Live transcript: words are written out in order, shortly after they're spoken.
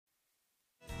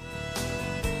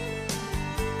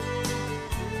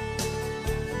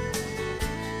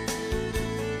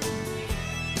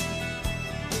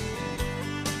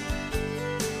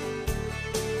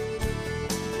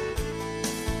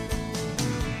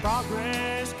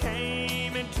Progress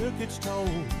came and took its toll,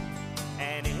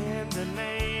 and in the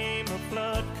name of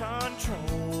flood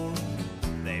control,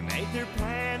 they made their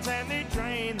plans and they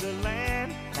drained the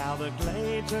land. Now the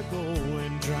glades are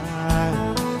going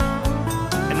dry.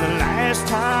 And the last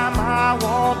time I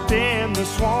walked in the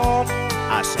swamp,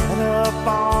 I sat up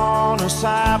on a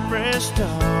cypress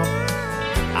stump.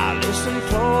 I listened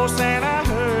close and I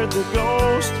heard the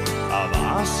ghost of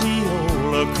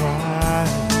Osceola cry.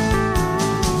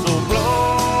 So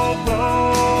blow,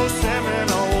 blow,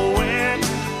 Seminole wind,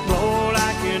 blow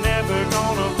like you're never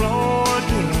gonna blow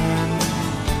again.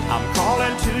 I'm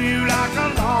calling to you like a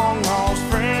long lost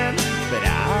friend, but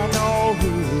I know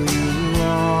who you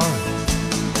are.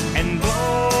 And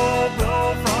blow,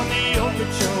 blow from the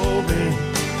Okeechobee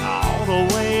all the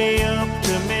way up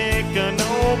to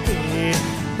Micanopy.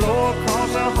 Blow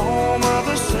across the home of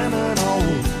the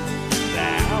Seminoles, the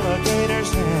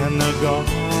alligators and the gulls.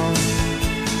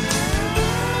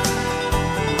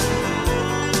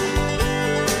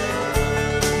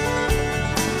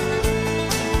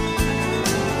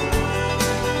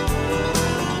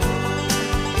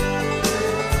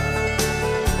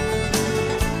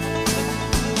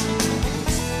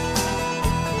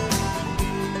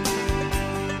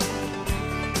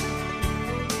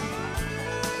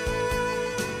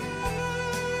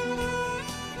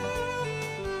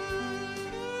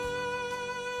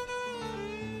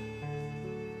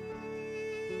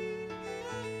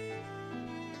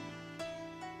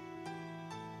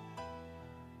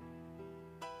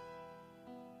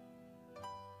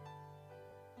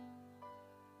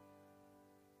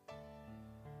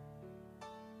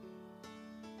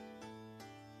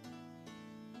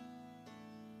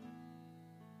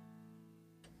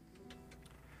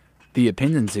 The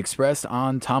opinions expressed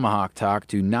on Tomahawk Talk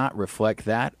do not reflect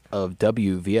that of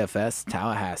WVFS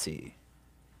Tallahassee.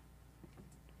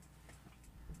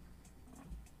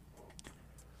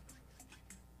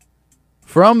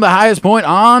 From the highest point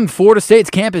on Florida State's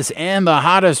campus and the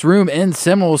hottest room in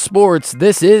Seminole sports,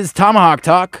 this is Tomahawk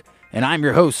Talk, and I'm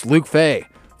your host, Luke Fay.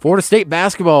 Florida State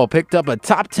basketball picked up a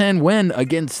top 10 win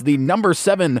against the number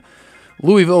 7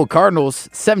 Louisville Cardinals,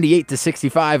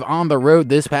 78-65 on the road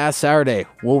this past Saturday.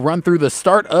 We'll run through the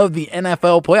start of the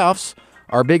NFL playoffs,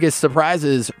 our biggest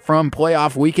surprises from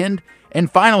playoff weekend, and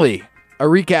finally, a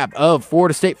recap of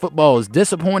Florida State football's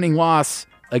disappointing loss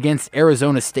against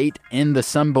Arizona State in the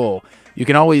Sun Bowl. You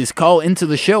can always call into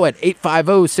the show at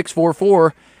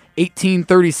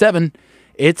 850-644-1837.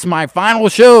 It's my final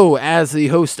show as the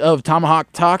host of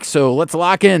Tomahawk Talk, so let's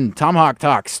lock in. Tomahawk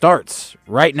Talk starts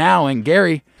right now, and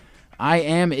Gary, I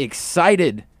am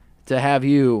excited to have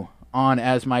you on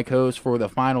as my co-host for the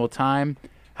final time.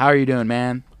 How are you doing,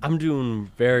 man? I'm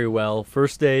doing very well.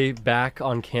 First day back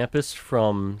on campus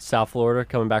from South Florida,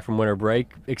 coming back from winter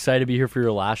break. Excited to be here for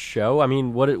your last show. I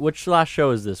mean, which last show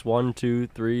is this? 1, 2,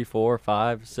 3, 4,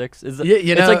 5, 6? Is it?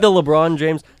 Yeah, it's like the LeBron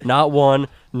James. Not 1,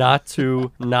 not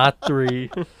 2, not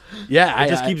 3. Yeah, it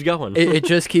just keeps going. It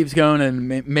just keeps going, and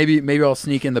maybe I'll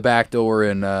sneak in the back door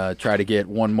and try to get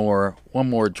one more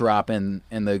drop in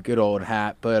the good old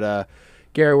hat. But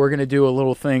Gary, we're gonna do a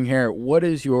little thing here. What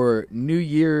is your New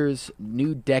Year's,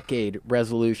 new decade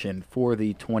resolution for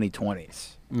the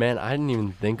 2020s? Man, I didn't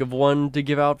even think of one to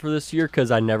give out for this year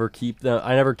because I never keep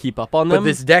up on them. But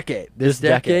this decade, this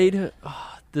decade,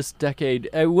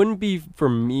 it wouldn't be for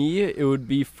me. It would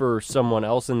be for someone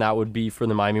else, and that would be for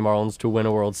the Miami Marlins to win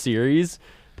a World Series.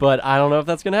 But I don't know if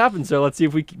that's going to happen, so let's see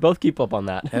if we both keep up on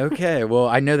that. Okay, well,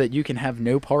 I know that you can have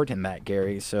no part in that,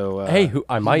 Gary, so... hey,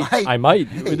 I might.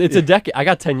 It's a decade. I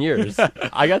got 10 years.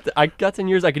 I got 10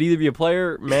 years. I could either be a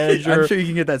player, manager... I'm sure you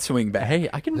can get that swing back. Hey,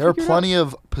 I can. There are plenty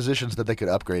of positions that they could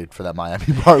upgrade for that Miami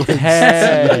Marlins.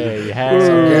 Hey.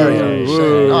 So,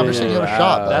 Gary, I'm just saying you have a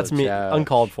shot. That's me.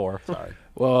 Uncalled for. Sorry.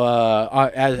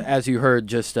 Well, as you heard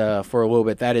just for a little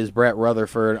bit, that is Brett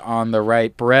Rutherford on the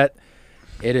right. Brett,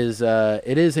 it is a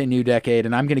new decade,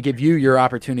 and I'm going to give you your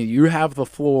opportunity. You have the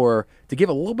floor to give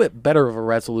a little bit better of a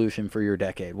resolution for your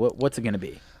decade. What's it going to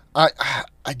be? I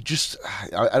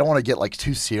don't want to get like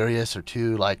too serious or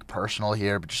too like personal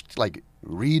here, but just like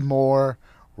read more,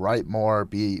 write more,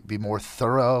 be more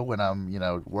thorough when I'm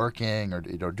working or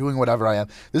doing whatever I am.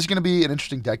 This is going to be an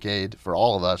interesting decade for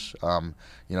all of us.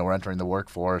 We're entering the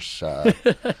workforce,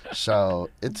 so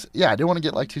it's I don't want to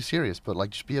get like too serious, but like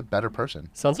just be a better person.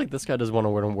 Sounds like this guy doesn't want to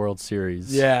win a World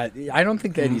Series. Yeah, I don't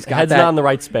think that he's got Head's that. not in the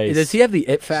right space. Does he have the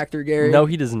it factor, Gary? No,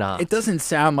 he does not. It doesn't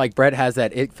sound like Brett has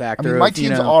that it factor. I mean, my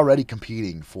team's already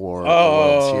competing for a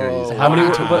World Series. How many?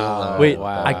 Wow. Wait,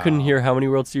 Wow. I couldn't hear how many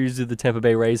World Series do the Tampa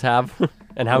Bay Rays have?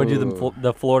 And how many do Ooh.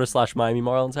 the Florida/Miami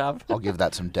Marlins have? I'll give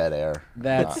that some dead air.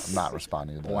 That's I'm not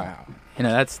responding to that. wow.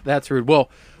 That's rude. Well,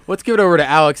 let's give it over to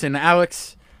Alex. And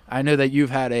Alex, I know that you've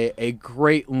had a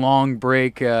great long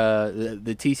break. The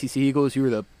TCC Eagles. You were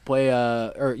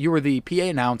the PA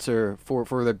announcer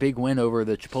for the big win over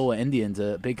the Chipola Indians,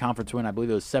 a big conference win. I believe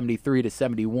it was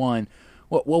 73-71.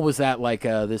 What was that like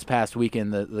this past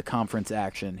weekend? The conference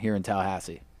action here in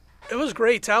Tallahassee. It was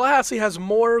great. Tallahassee has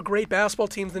more great basketball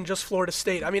teams than just Florida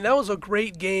State. I mean, that was a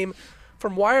great game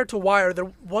from wire to wire.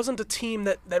 There wasn't a team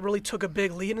that really took a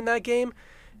big lead in that game.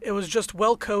 It was just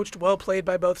well coached, well played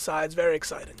by both sides. Very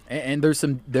exciting. And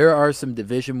there are some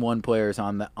Division I players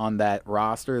on that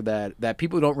roster that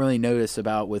people don't really notice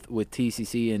about with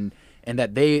TCC and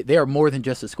that they are more than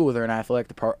just a school. They're an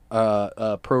athletic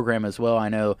program as well. I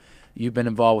know you've been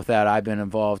involved with that. I've been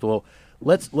involved. Well,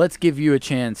 let's give you a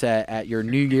chance at your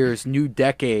New Year's, New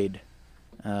Decade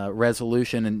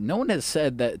resolution. And no one has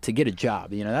said that to get a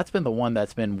job. You know, that's been the one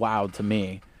that's been wild to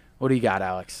me. What do you got,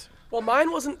 Alex? Well,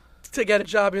 mine wasn't to get a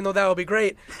job, even though that would be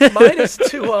great. Mine is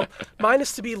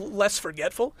to be less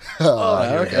forgetful.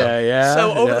 Okay, yeah.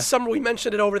 So over the summer, we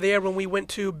mentioned it over there when we went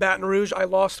to Baton Rouge. I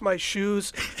lost my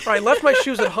shoes, or I left my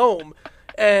shoes at home,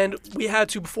 and we had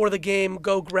to, before the game,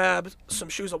 go grab some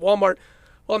shoes at Walmart.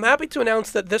 Well, I'm happy to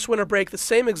announce that this winter break, the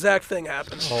same exact thing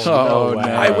happened. Oh, no.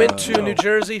 I went to New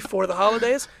Jersey for the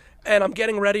holidays, and I'm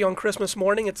getting ready on Christmas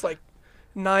morning. It's like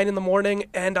 9 in the morning,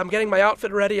 and I'm getting my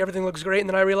outfit ready. Everything looks great, and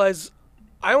then I realize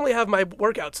I only have my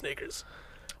workout sneakers.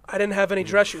 I didn't have any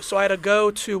dress shoes, so I had to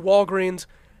go to Walgreens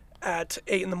at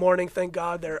 8 in the morning. Thank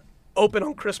God they're open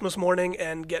on Christmas morning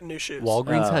and get new shoes.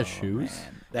 Walgreens has shoes?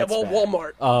 That's well, bad.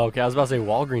 Walmart. Oh, okay. I was about to say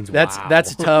Walgreens.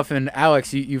 That's tough. And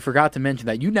Alex, you forgot to mention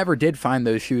that you never did find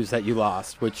those shoes that you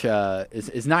lost, which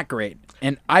is not great.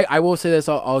 And I will say this: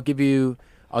 I'll give you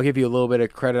a little bit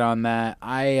of credit on that.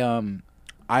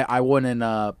 I went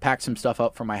and packed some stuff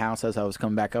up from my house as I was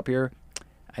coming back up here.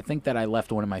 I think that I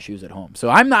left one of my shoes at home, so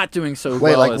I'm not doing so Wait,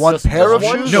 well. like as one just pair of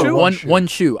one shoes? shoe? No, one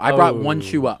shoe. I brought one Oh.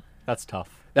 shoe up. That's tough.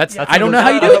 I don't know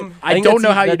how you do it. I think don't that's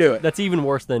know how you do it. That's even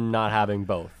worse than not having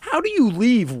both. How do you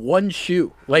leave one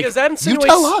shoe? Like Because that insinuates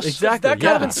tell us. Exactly, that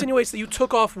kind of yeah. insinuates that you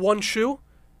took off one shoe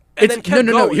and then it's kept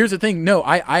no. going. Here's the thing. No,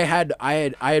 I had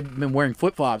been wearing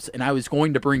flip flops and I was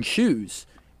going to bring shoes,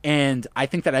 and I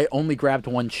think that I only grabbed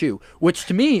one shoe. Which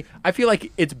to me, I feel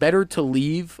like it's better to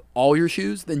leave all your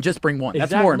shoes than just bring one.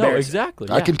 That's more embarrassing. exactly.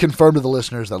 I yeah. can confirm to the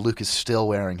listeners that Luke is still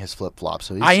wearing his flip flops.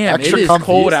 So he's I am. It extra is comfy.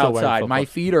 cold He's still wearing outside. My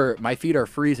flip-flops. feet are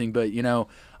freezing, but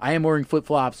I am wearing flip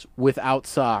flops without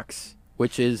socks,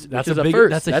 which is That's a big,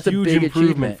 first. That's a huge big improvement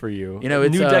achievement for you. You know,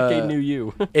 it's new decade, new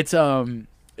you. It's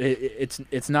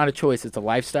not a choice. It's a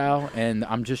lifestyle, and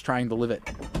I'm just trying to live it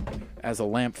as a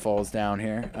lamp falls down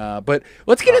here. But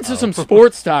let's get into some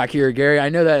sports talk here, Gary. I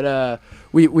know that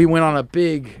we went on a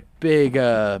big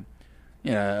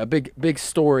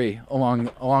story along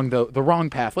the wrong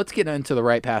path. Let's get into the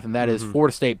right path, and that is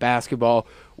Florida State basketball,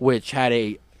 which had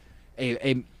a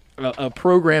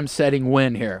program-setting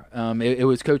win here. It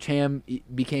was Coach Ham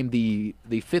became the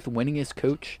fifth winningest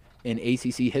coach in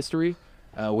ACC history,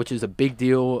 which is a big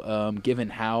deal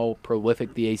given how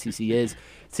prolific the ACC is.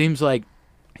 It seems like,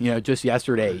 just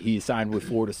yesterday he signed with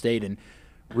Florida State, and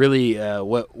really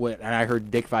what and I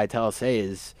heard Dick Vitale say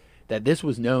is that this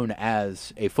was known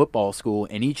as a football school,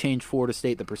 and he changed Florida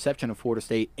State, the perception of Florida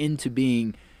State, into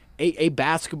being a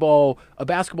basketball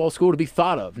school to be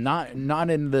thought of, not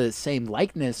in the same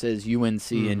likeness as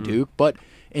UNC and Duke, but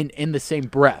in the same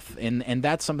breath. And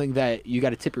that's something that you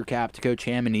got to tip your cap to Coach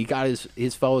Ham, and he got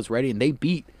his fellows ready, and they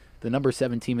beat the number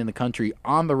 7 team in the country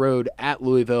on the road at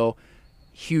Louisville.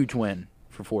 Huge win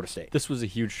for Florida State. This was a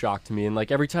huge shock to me, and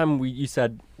like every time you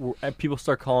said people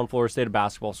start calling Florida State a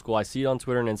basketball school, I see it on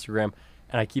Twitter and Instagram,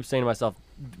 and I keep saying to myself,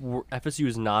 FSU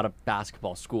is not a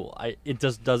basketball school. It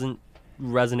just doesn't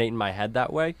resonate in my head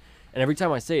that way, and every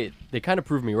time I say it, they kind of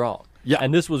prove me wrong. Yeah.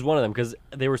 And this was one of them, because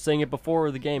they were saying it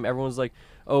before the game. Everyone's like,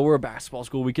 oh, we're a basketball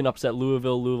school, we can upset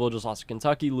Louisville. Louisville just lost to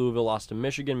Kentucky. Louisville lost to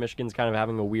Michigan. Michigan's kind of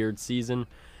having a weird season,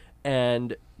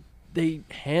 and they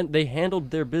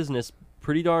handled their business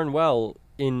pretty darn well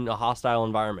in a hostile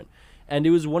environment. And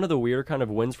it was one of the weirder kind of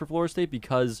wins for Florida State,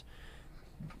 because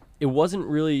it wasn't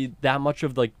really that much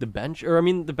of like the bench, or I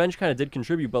mean the bench kind of did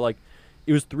contribute, but like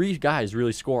it was 3 guys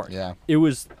really scoring. Yeah. It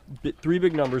was 3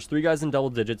 big numbers, 3 guys in double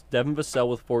digits. Devin Vassell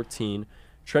with 14,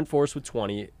 Trent Forrest with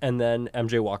 20, and then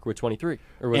MJ Walker with 23.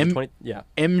 Or was it 20? Yeah.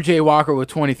 MJ Walker with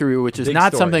 23, which is Big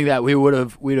not story. something that we'd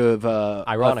have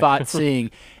Ironic. thought seeing.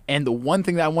 And the one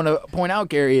thing that I want to point out,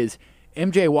 Gary, is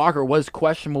MJ Walker was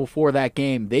questionable for that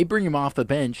game. They bring him off the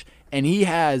bench, And he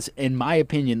has, in my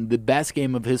opinion, the best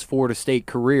game of his Florida State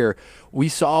career. We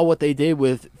saw what they did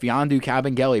with Fiondu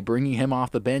Kabengele, bringing him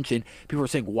off the bench, and people were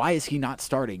saying, why is he not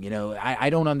starting? I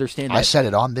don't understand that. I said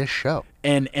it on this show.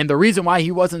 And the reason why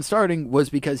he wasn't starting was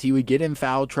because he would get in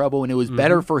foul trouble, and it was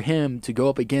better for him to go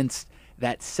up against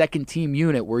that second-team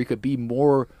unit where he could be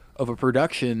more of a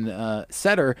production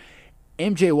setter.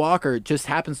 MJ Walker just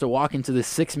happens to walk into the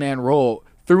six-man role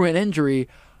through an injury.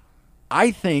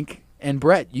 I think, and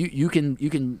Brett, you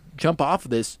can jump off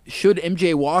of this, should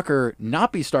MJ Walker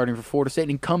not be starting for Florida State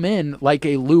and come in like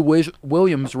a Lou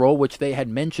Williams role, which they had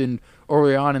mentioned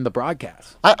early on in the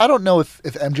broadcast? I don't know if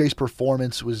MJ's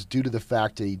performance was due to the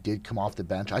fact that he did come off the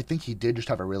bench. I think he did just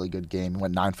have a really good game. He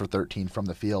went 9 for 13 from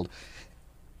the field.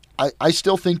 I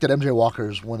still think that MJ Walker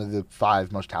is one of the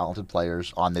 5 most talented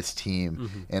players on this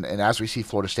team. And as we see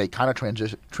Florida State kind of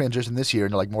transition this year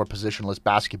into like more positionless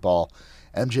basketball,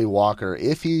 MJ Walker,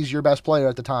 if he's your best player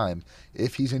at the time,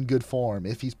 if he's in good form,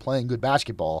 if he's playing good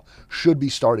basketball, should be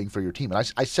starting for your team.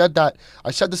 And I said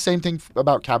the same thing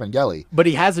about Kabengele. But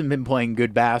he hasn't been playing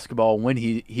good basketball when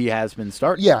he has been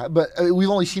starting. Yeah, but we've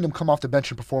only seen him come off the bench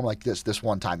and perform like this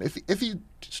one time. If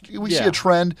we see a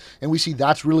trend and we see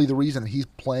that's really the reason he's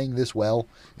playing this well,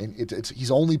 and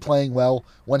he's only playing well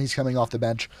when he's coming off the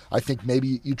bench, I think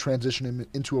maybe you transition him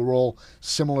into a role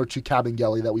similar to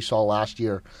Kabengele that we saw last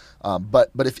year. But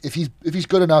if he's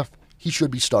good enough, he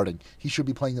should be starting. He should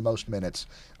be playing the most minutes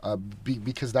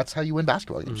because that's how you win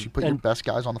basketball games. You put your best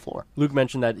guys on the floor. Luke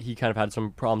mentioned that he kind of had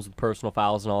some problems with personal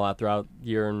fouls and all that throughout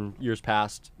year and years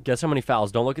past. Guess how many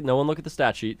fouls? No one look at the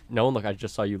stat sheet. No one look. I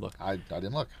just saw you look. I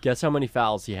didn't look. Guess how many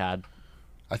fouls he had?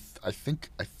 I think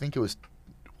it was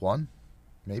 1,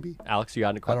 maybe. Alex, you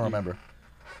got it? I don't remember.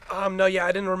 No, yeah,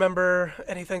 I didn't remember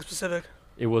anything specific.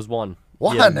 It was 1.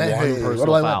 One? He had Hey, one what do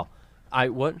personal I foul.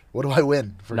 What? What do I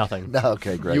win? Nothing. No,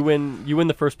 okay, great. You win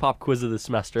the first pop quiz of the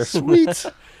semester. Sweet.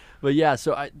 But yeah,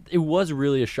 so it was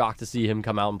really a shock to see him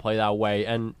come out and play that way,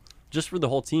 and just for the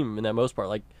whole team in that most part.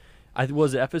 Like,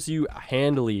 FSU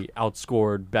handily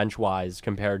outscored bench-wise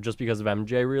compared just because of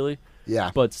MJ, really.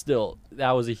 Yeah. But still,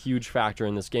 that was a huge factor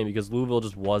in this game because Louisville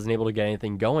just wasn't able to get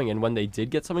anything going, and when they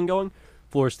did get something going,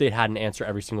 Florida State had an answer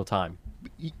every single time.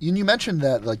 You mentioned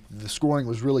that like the scoring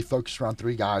was really focused around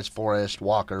 3 guys, Forrest,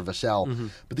 Walker,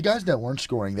 Vassell. But the guys that weren't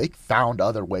scoring, they found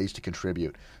other ways to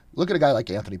contribute. Look at a guy like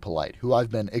Anthony Polite, who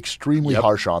I've been extremely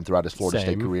harsh on throughout his Florida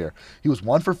State career. He was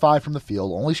 1 for 5 from the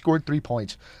field, only scored 3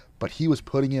 points, but he was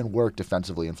putting in work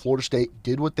defensively. And Florida State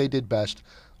did what they did best,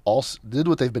 did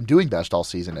what they've been doing best all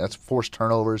season, and that's force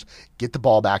turnovers, get the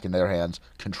ball back in their hands,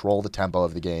 control the tempo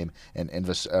of the game,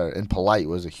 and Polite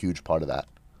was a huge part of that.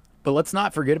 But let's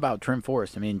not forget about Trent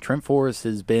Forrest. I mean, Trent Forrest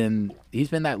he's been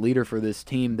that leader for this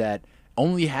team that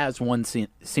only has one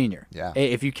senior. Yeah.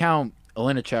 If you count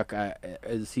Olenechuk,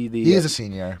 is he the? He is a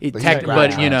senior, but he's a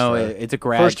grad transfer. It's a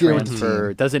grad First year with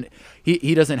the transfer. team.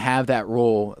 He doesn't have that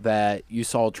role that you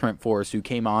saw Trent Forrest, who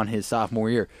came on his sophomore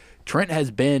year. Trent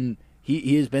has been.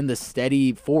 He has been the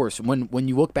steady force. When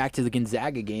you look back to the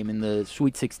Gonzaga game in the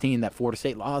Sweet 16 that Florida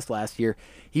State lost last year,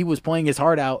 he was playing his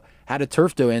heart out, had a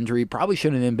turf toe injury, probably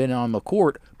shouldn't have been on the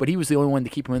court, but he was the only one to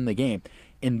keep him in the game.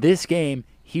 In this game,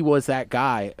 he was that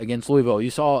guy against Louisville. You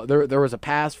saw there was a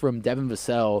pass from Devin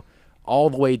Vassell all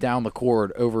the way down the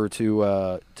court over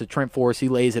to Trent Forrest. He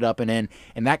lays it up and in,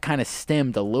 and that kind of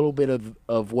stemmed a little bit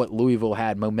of what Louisville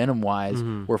had momentum-wise,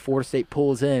 where Florida State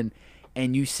pulls in,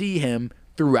 and you see him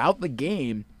throughout the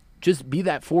game just be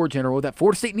that floor general that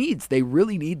Florida State needs. They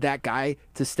really need that guy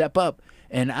to step up.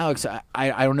 And Alex,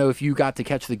 I don't know if you got to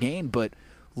catch the game, but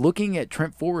looking at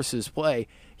Trent Forrest's play,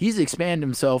 he's expanded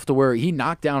himself to where he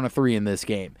knocked down a 3 in this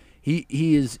game.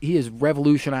 He has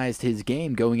revolutionized his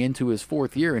game going into his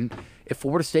 4th year, and if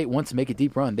Florida State wants to make a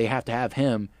deep run, they have to have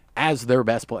him as their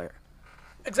best player.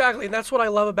 Exactly, and that's what I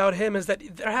love about him is that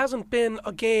there hasn't been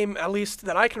a game, at least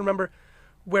that I can remember,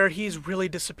 where he's really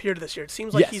disappeared this year. It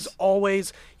seems like he's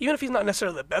always, even if he's not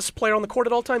necessarily the best player on the court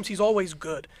at all times, he's always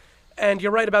good. And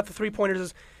you're right about the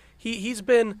 3-pointers. He has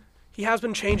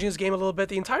been changing his game a little bit.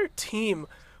 The entire team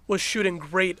was shooting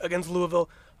great against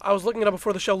Louisville. I was looking it up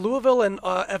before the show. Louisville and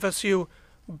FSU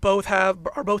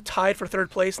are both tied for 3rd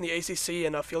place in the ACC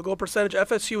in field goal percentage.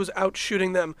 FSU was out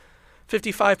shooting them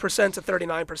 55% to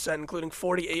 39%, including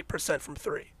 48% from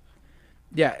 3.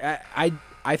 Yeah,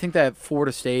 I think that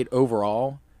Florida State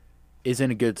overall is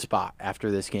in a good spot after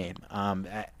this game.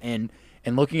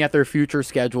 And looking at their future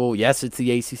schedule, yes, it's the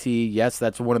ACC. Yes,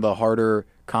 that's one of the harder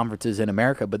conferences in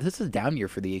America, but this is a down year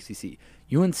for the ACC.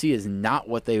 UNC is not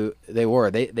what they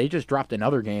were. They just dropped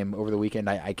another game over the weekend.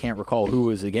 I can't recall who it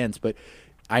was against, but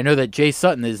I know that Jay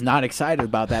Sutton is not excited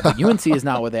about that, but UNC is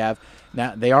not what they have.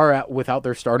 Now they are without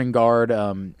their starting guard,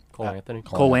 Cole Anthony.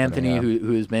 Cole Anthony, yeah.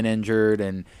 who has been injured,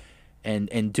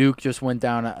 and Duke just went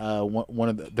down. One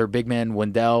of their big men,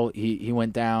 Wendell, he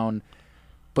went down.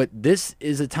 But this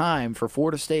is a time for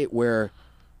Florida State where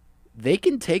they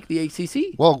can take the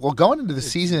ACC. Well, going into the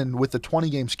season with the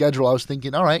 20-game schedule, I was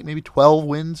thinking, all right, maybe 12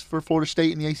 wins for Florida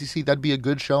State in the ACC. That'd be a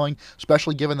good showing,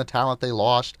 especially given the talent they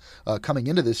lost coming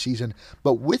into this season.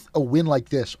 But with a win like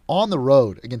this on the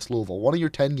road against Louisville, one of your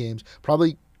 10 games,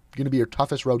 probably going to be your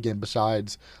toughest road game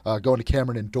besides going to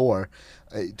Cameron and Dorr.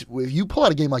 If you pull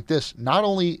out a game like this, not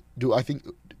only do I think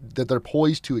that they're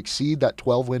poised to exceed that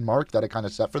 12-win mark that it kind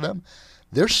of set for them,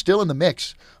 they're still in the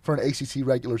mix for an ACC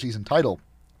regular season title.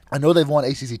 I know they've won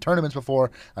ACC tournaments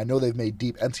before. I know they've made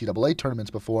deep NCAA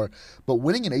tournaments before. But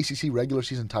winning an ACC regular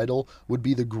season title would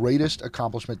be the greatest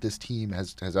accomplishment this team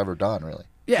has ever done, really.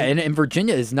 Yeah, and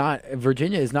Virginia is not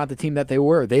the team that they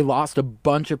were. They lost a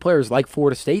bunch of players like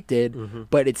Florida State did,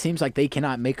 but it seems like they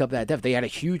cannot make up that depth. They had a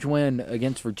huge win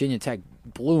against Virginia Tech,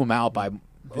 blew them out by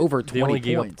over 20 They only points.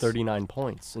 gave up 39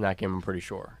 points in that game, I'm pretty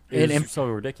sure. And- It and- was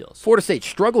something ridiculous. Florida State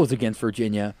struggles against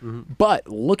Virginia, but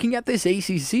looking at this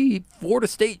ACC, Florida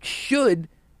State should,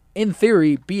 in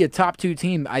theory, be a top 2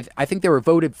 team. I think they were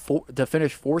voted to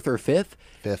finish 4th or 5th.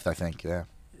 5th, I think, yeah.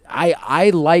 I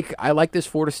like this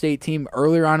Florida State team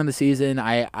earlier on in the season.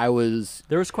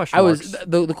 There was question I marks. was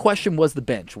the question was the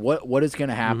bench. What is going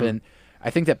to happen? I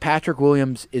think that Patrick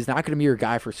Williams is not going to be your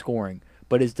guy for scoring,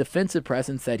 but his defensive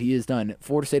presence that he has done.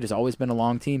 Florida State has always been a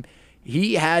long team.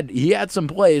 He had some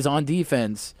plays on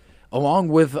defense along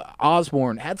with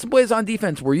Osborne. Had some plays on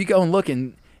defense where you go and look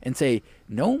and say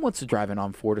no one wants to drive in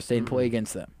on Florida State and play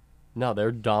against them. No,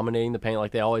 they're dominating the paint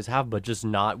like they always have, but just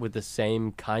not with the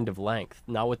same kind of length.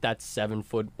 Not with that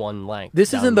 7'1" length.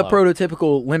 This down isn't the low.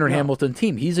 prototypical Leonard Hamilton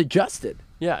team. He's adjusted.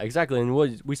 Yeah, exactly. And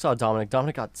we saw Dominic.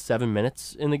 Dominic got 7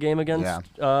 minutes in the game against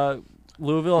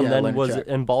Louisville, and Yeah, then Leonard Jack.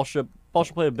 and Balsha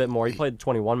played a bit more. He played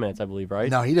 21 minutes, I believe, right?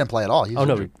 No, he didn't play at all. He was Oh,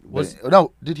 no, injured. was-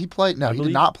 no, did he play? No, he believe-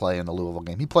 did not play in the Louisville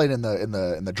game. He played in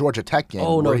the Georgia Tech game.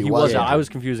 Oh no, where he was out. I injured. was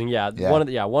confusing. Yeah, Yeah.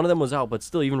 one of them was out, but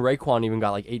still, even Raekwon even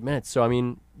got like 8 minutes. So I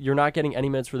mean, you're not getting any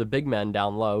minutes for the big men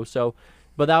down low. So,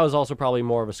 but that was also probably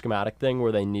more of a schematic thing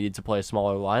where they needed to play a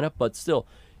smaller lineup. But still,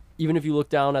 even if you look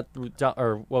down at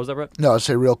or what was that, Brett? No, I'd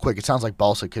say real quick, it sounds like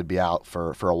Balsa could be out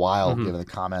for a while, Mm-hmm. given the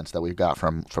comments that we've got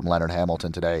from Leonard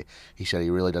Hamilton today. He said he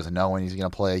really doesn't know when he's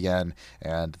going to play again.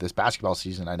 And this basketball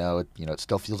season, I know it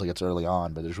still feels like it's early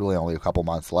on, but there's really only a couple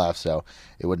months left, so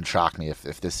it wouldn't shock me if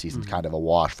this season's Mm-hmm. kind of a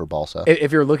wash for Balsa.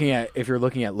 If you're looking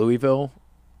at Louisville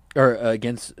or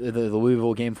against the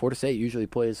Louisville game, Florida State usually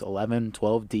plays 11,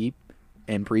 12 deep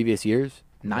in previous years.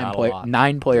 Not a lot.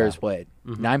 9 players played.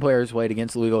 9 players played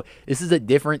against Louisville. This is a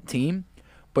different team,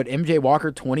 but MJ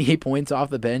Walker, 28 points off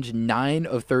the bench, 9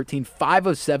 of 13, 5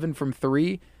 of 7 from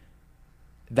 3.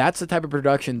 That's the type of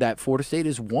production that Florida State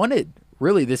has wanted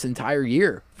really this entire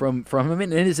year from him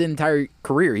in his entire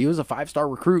career. He was a 5-star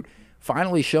recruit,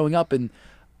 finally showing up. And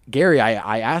Gary,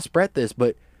 I asked Brett this,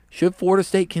 but should Florida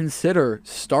State consider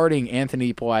starting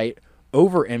Anthony Polite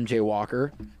over MJ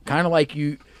Walker? Kind of like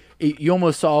you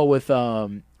almost saw with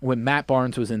when Matt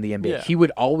Barnes was in the NBA. Yeah. He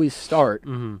would always start,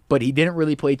 but he didn't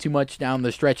really play too much down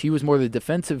the stretch. He was more the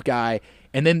defensive guy,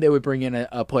 and then they would bring in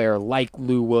a player like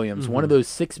Lou Williams, one of those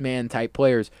 6-man type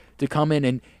players, to come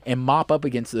in and mop up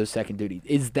against those second duties.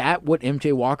 Is that what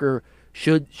MJ Walker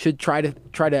should try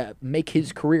to make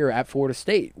his career at Florida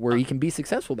State, where he can be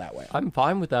successful that way? I'm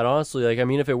fine with that, honestly. Like, I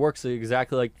mean, if it works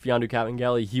exactly like Fiondu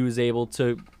Kapengele, he was able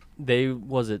to.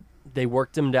 They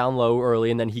worked him down low early,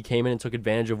 and then he came in and took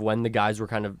advantage of when the guys were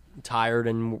kind of tired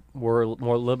and were a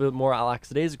little bit more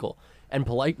lackadaisical. And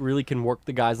Polite really can work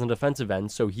the guys on the defensive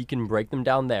end, so he can break them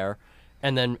down there,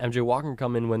 and then MJ Walker can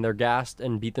come in when they're gassed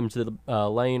and beat them to the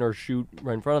lane or shoot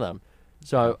right in front of them.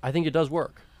 So I think it does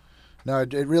work. No,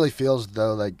 it really feels,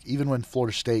 though, like even when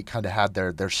Florida State kind of had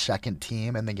their second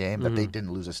team in the game, that they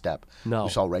didn't lose a step. No.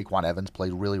 We saw Raekwon Evans play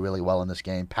really, really well in this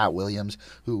game. Pat Williams,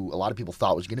 who a lot of people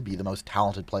thought was going to be the most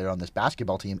talented player on this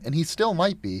basketball team, and he still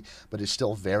might be, but is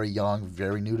still very young,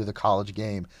 very new to the college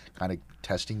game, kind of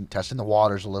testing the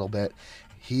waters a little bit.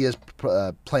 He is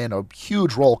playing a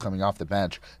huge role coming off the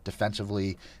bench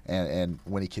defensively, and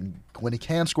when he can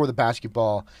score the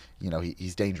basketball,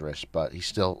 he's dangerous, but he's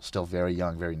still very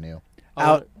young, very new.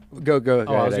 Go.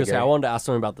 Oh, I was going to say, I wanted to ask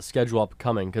something about the schedule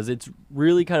upcoming, because it's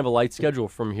really kind of a light schedule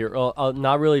from here.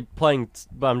 Not really playing,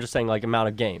 but I'm just saying, like, amount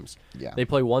of games. Yeah. They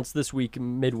play once this week,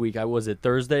 midweek. Was it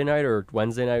Thursday night or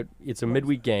Wednesday night? It's a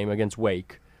midweek game against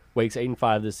Wake. Wake's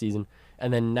 8-5 this season.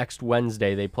 And then next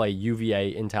Wednesday, they play UVA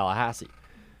in Tallahassee.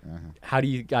 How do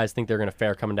you guys think they're going to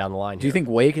fare coming down the line? Do you think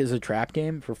Wake is a trap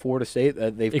game for Florida State?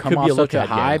 They've It come could be off a such a look-ahead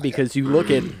high game. because you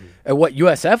look at what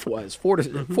USF was.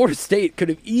 Florida State could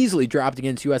have easily dropped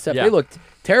against USF. Yeah. They looked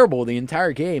terrible the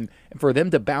entire game, and for them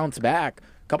to bounce back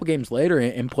a couple games later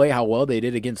and play how well they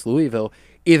did against Louisville,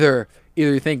 either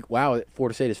you think, wow,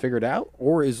 Florida State has figured it out,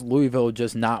 or is Louisville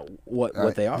just not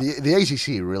what they are? The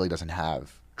ACC really doesn't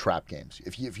have trap games.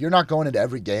 If you're not going into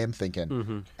every game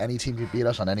thinking any team can beat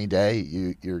us on any day,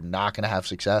 you're not going to have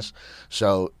success.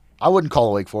 So I wouldn't call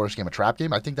a Wake Forest game a trap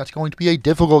game. I think that's going to be a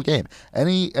difficult game.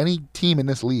 Any team in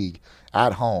this league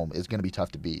at home is going to be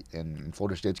tough to beat, and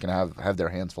Florida State's going to have their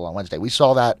hands full on Wednesday. We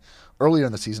saw that earlier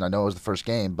in the season. I know it was the first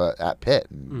game, but at Pitt,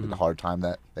 and the hard time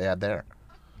that they had there.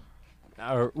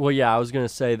 Well, yeah, I was going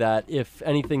to say that if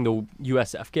anything, the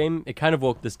USF game, it kind of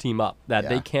woke this team up that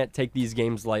they can't take these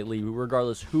games lightly,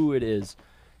 regardless who it is.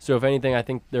 So if anything, I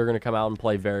think they're going to come out and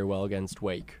play very well against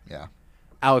Wake. Yeah.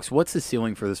 Alex, what's the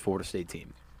ceiling for this Florida State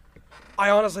team?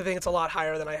 I honestly think it's a lot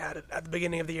higher than I had it at the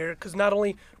beginning of the year, because not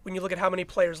only when you look at how many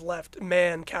players left,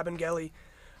 Mann, Cabangeli,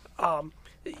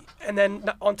 and then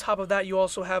on top of that, you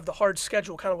also have the hard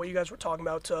schedule, kind of what you guys were talking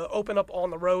about, to open up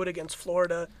on the road against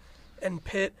Florida and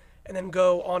Pitt, and then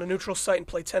go on a neutral site and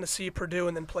play Tennessee, Purdue,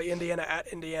 and then play Indiana at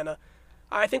Indiana.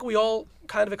 I think we all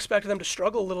kind of expected them to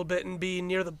struggle a little bit and be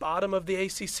near the bottom of the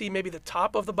ACC, maybe the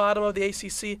top of the bottom of the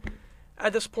ACC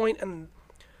at this point. And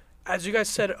as you guys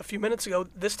said a few minutes ago,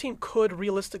 this team could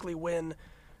realistically win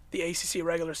the ACC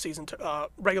regular season.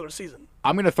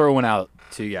 I'm going to throw one out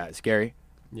to you guys. Gary?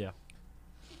 Yeah.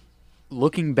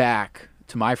 Looking back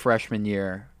to my freshman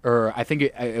year, or I think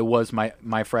it was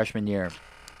my freshman year,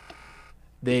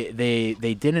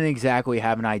 they didn't exactly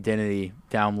have an identity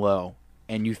down low.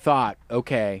 And you thought,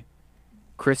 okay,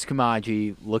 Chris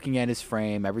Kamaji, looking at his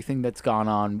frame, everything that's gone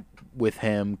on with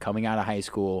him coming out of high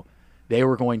school, they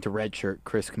were going to redshirt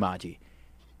Chris Kamaji.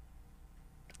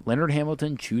 Leonard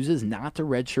Hamilton chooses not to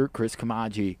redshirt Chris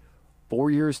Kamaji. 4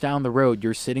 years down the road,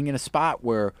 you're sitting in a spot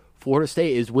where Florida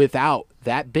State is without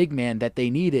that big man that they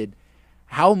needed.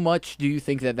 How much do you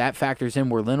think that factors in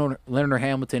where Leonard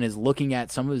Hamilton is looking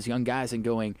at some of his young guys and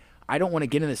going, I don't want to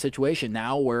get in a situation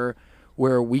now where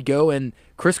we go and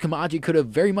Chris Kamaji could have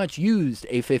very much used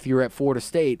a fifth year at Florida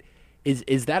State.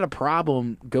 Is that a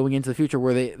problem going into the future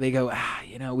where they go,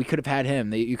 we could have had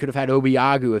him. You could have had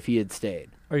Obiagu if he had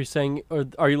stayed. Are you saying, or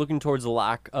are you looking towards a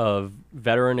lack of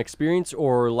veteran experience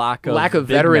or lack of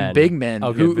veteran big men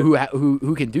Okay,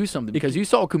 who can do something? Because you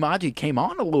saw Kamaji came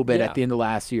on a little bit at the end of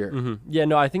last year. Mm-hmm. Yeah,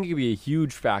 no, I think it could be a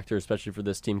huge factor, especially for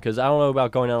this team, because I don't know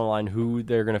about going down the line who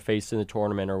they're going to face in the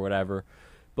tournament or whatever,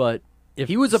 but if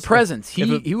he was a presence,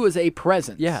 he was a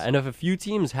presence. Yeah, and if a few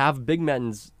teams have big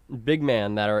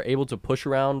men that are able to push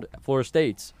around Florida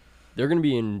State's, they're going to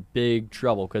be in big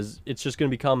trouble because it's just going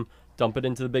to become dump it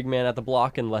into the big man at the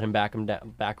block and let him back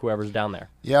whoever's down there.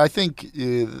 Yeah, I think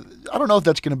I don't know if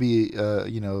that's going to be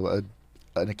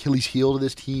an Achilles heel to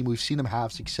this team. We've seen them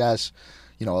have success.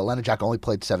 Lenajak only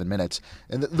played 7 minutes,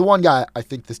 and the one guy I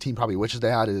think this team probably wishes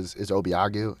they had is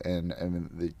Obiagu,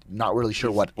 and not really sure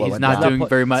what he's went not down. doing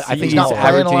very much. I think he's not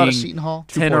playing a lot of averaging Seton Hall.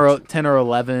 10 or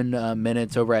 11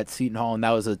 minutes over at Seton Hall, and that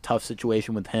was a tough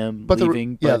situation with him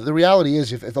leaving. The reality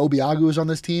is if Obiagu is on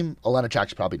this team,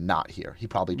 Lenajak's probably not here. He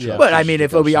probably chose. But I mean,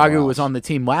 if to go somewhere Obiagu was else. on the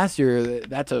team last year,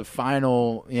 that's a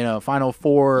Final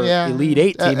Four Yeah, Elite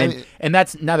Eight team, and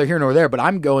that's neither here nor there. But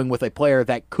I'm going with a player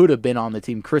that could have been on the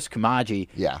team, Chris Kamaji.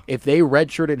 Yeah. If they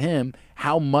redshirted him,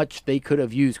 how much they could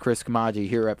have used Chris Kamaji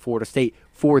here at Florida State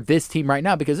for this team right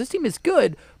now, because this team is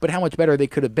good, but how much better they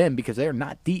could have been because they're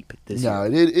not deep this year. No,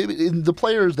 the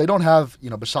players, they don't have,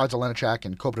 besides Lenachak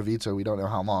and Koprivica, we don't know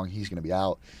how long he's going to be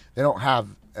out. They don't have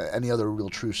any other real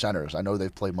true centers. I know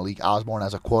they've played Malik Osborne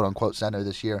as a quote-unquote center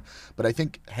this year, but I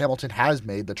think Hamilton has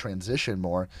made the transition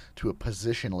more to a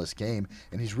positionless game,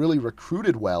 and he's really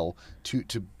recruited well to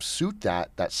suit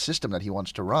that system that he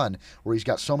wants to run, where he's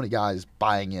got so many guys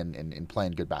buying in and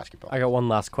playing good basketball. I got one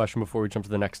last question before we jump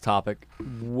to the next topic.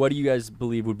 What do you guys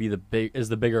believe would be the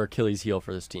bigger Achilles heel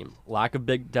for this team? Lack of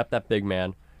big depth at big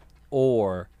man,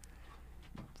 or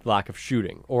lack of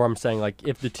shooting? Or I'm saying, like,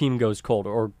 if the team goes cold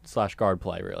or / guard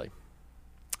play, really.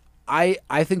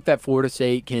 I think that Florida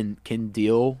State can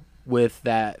deal with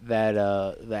that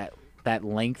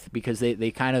length because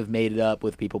they kind of made it up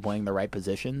with people playing the right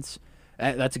positions.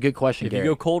 That's a good question, If Gary.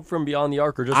 you go cold from beyond the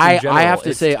arc or just in general, I have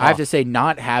to it's say tough.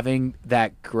 not having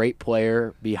that great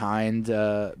player behind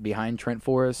Trent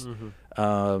Forrest.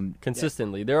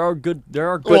 Consistently, there are good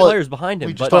players behind him,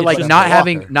 we just But it's like just- not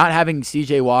Walker. having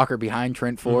C.J. Walker behind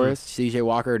Trent Forrest, C.J.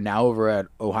 Walker now over at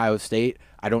Ohio State.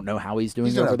 I don't know how he's doing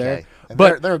He's doing over okay. there. And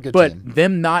But they're a good but team.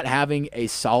 them not having a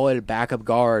solid backup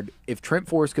guard, if Trent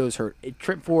Forrest goes hurt,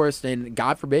 Trent Forrest, and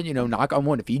God forbid, knock on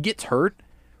wood, if he gets hurt,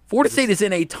 Florida State is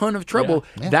in a ton of trouble.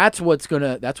 Yeah. That's what's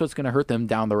gonna hurt them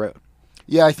down the road.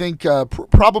 Yeah, I think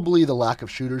probably the lack of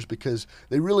shooters because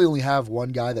they really only have one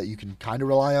guy that you can kind of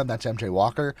rely on. That's MJ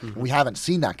Walker. We haven't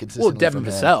seen that consistently. Well, Devin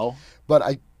from him. Vassell.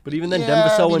 But even then, yeah, Devin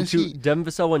Vassell I mean, went is two. he- Devin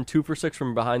Vassell went 2 for 6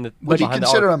 from behind the. Would you behind the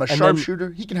consider arc. him a And then- sharpshooter?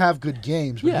 He can have good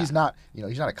games, but Yeah. he's not.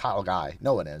 He's not a Kyle guy.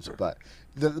 No one is. But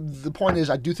the point is,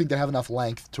 I do think they have enough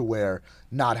length to where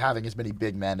not having as many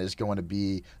big men is going to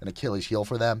be an Achilles heel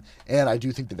for them. And I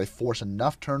do think that they force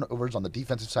enough turnovers on the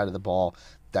defensive side of the ball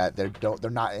that they're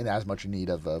not in as much need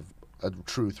of a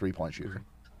true 3-point shooter.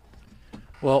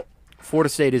 Well, Florida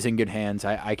State is in good hands.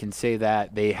 I can say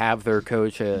that. They have their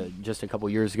coach. Just a couple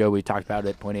years ago, we talked about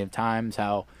it plenty of times,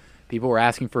 how people were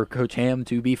asking for Coach Ham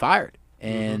to be fired.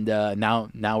 And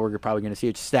now we're probably going to see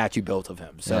a statue built of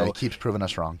him. So Yeah, he keeps proving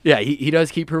us wrong. yeah, he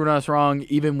does keep proving us wrong,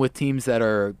 even with teams that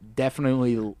are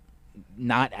definitely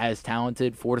not as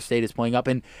talented. Florida State is playing up,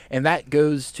 and that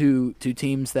goes to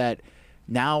teams that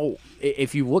now,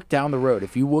 if you look down the road,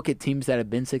 if you look at teams that have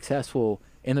been successful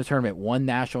in the tournament, won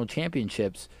national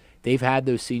championships, they've had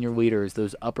those senior leaders,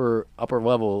 those upper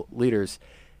level leaders.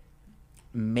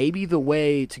 Maybe the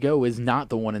way to go is not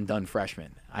the one and done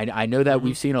freshman. I know that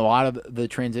we've seen a lot of the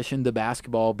transition to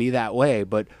basketball be that way,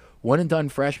 but one and done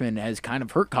freshman has kind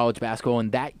of hurt college basketball,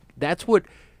 and that's what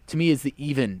to me is the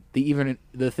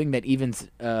thing that evens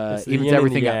yin and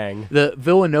everything the out. yang. The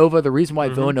Villanova, the reason why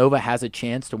Villanova has a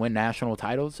chance to win national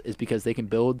titles is because they can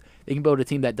build a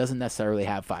team that doesn't necessarily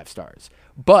have 5 stars.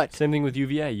 But Same thing with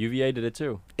UVA. UVA did it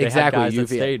too. They Exactly, had guys UVA.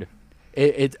 that stayed.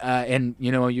 And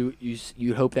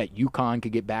you hope that UConn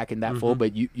could get back in that fold,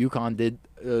 but UConn did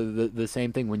the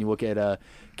same thing. When you look at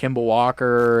Kimball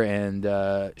Walker and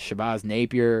Shabazz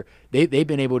Napier, they've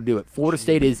been able to do it. Florida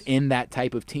State is in that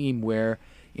type of team where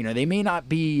they may not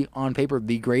be on paper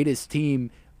the greatest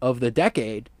team of the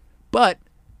decade, but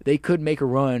they could make a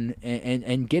run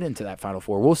and get into that Final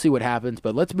Four. We'll see what happens,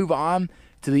 but let's move on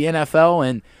to the NFL,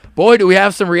 and boy, do we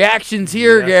have some reactions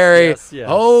here, Yes, Gary. yes.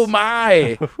 Oh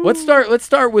my. Let's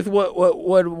start with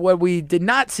what we did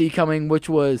not see coming, which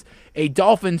was a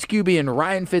Dolphins QB and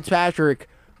Ryan Fitzpatrick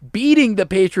beating the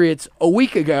Patriots a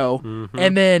week ago,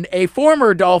 and then a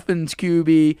former Dolphins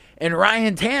QB and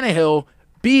Ryan Tannehill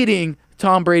beating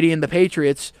Tom Brady and the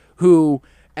Patriots, who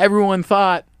everyone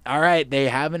thought, all right, they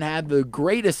haven't had the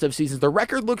greatest of seasons. The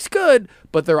record looks good,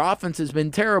 but their offense has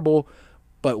been terrible.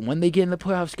 But when they get in the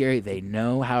playoffs, Gary, they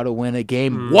know how to win a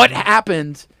game. What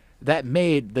happened that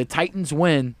made the Titans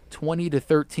win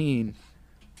 20-13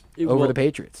 over the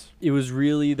Patriots? It was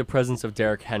really the presence of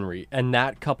Derrick Henry, and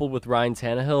that coupled with Ryan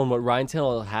Tannehill, and what Ryan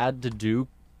Tannehill had to do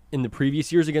in the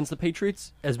previous years against the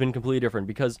Patriots has been completely different.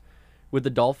 Because with the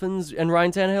Dolphins and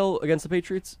Ryan Tannehill against the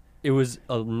Patriots, it was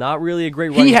not really a great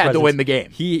running He had presence. to win the game.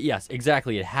 Yes,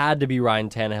 exactly. It had to be Ryan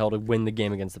Tannehill to win the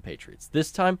game against the Patriots.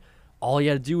 This time, all he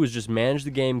had to do was just manage the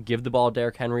game, give the ball to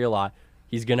Derrick Henry a lot.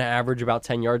 He's going to average about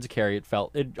 10 yards a carry.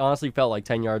 It honestly felt like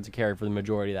 10 yards a carry for the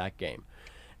majority of that game.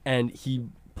 And he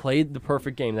played the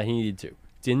perfect game that he needed to.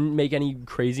 Didn't make any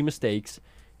crazy mistakes.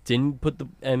 Didn't put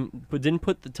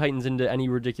the Titans into any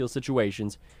ridiculous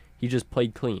situations. He just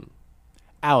played clean.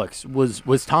 Alex, was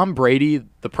Tom Brady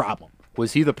the problem?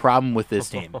 Was he the problem with this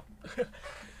team?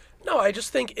 No, I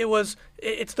just think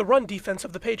it's the run defense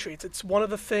of the Patriots. It's one of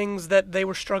the things that they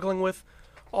were struggling with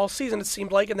all season, it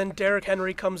seemed like, and then Derrick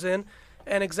Henry comes in,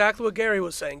 and exactly what Gary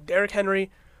was saying. Derrick Henry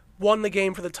won the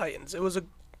game for the Titans. It was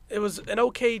an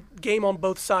okay game on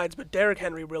both sides, but Derrick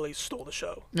Henry really stole the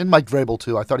show. And Mike Vrabel,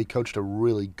 too. I thought he coached a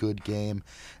really good game.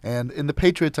 And in the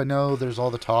Patriots, I know there's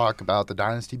all the talk about the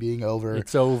dynasty being over.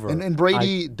 It's over. And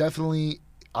Brady definitely,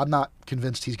 I'm not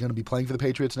convinced he's going to be playing for the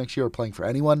Patriots next year or playing for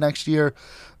anyone next year.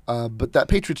 But that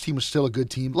Patriots team was still a good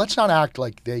team. Let's not act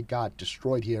like they got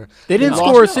destroyed here. They didn't lost-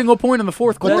 score a single point in the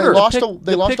fourth But quarter. they lost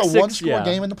The pick a six, one-score yeah.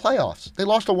 game in the playoffs. They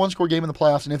lost a one-score game in the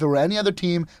playoffs, and if it were any other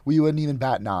team, we wouldn't even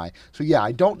bat an eye. So, yeah,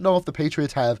 I don't know if the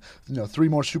Patriots have 3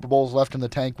 more Super Bowls left in the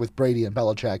tank with Brady and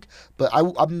Belichick, but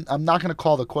I'm not going to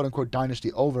call the quote-unquote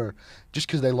dynasty over just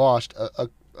because they lost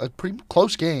a pretty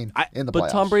close game in the playoffs. But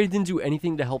Tom Brady didn't do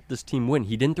anything to help this team win.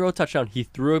 He didn't throw a touchdown. He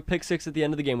threw a pick six at the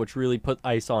end of the game, which really put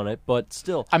ice on it. But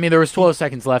still, I mean, there was 12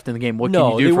 seconds left in the game. What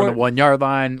No, can you they do from the weren't- 1 yard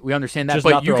line? We understand that, Just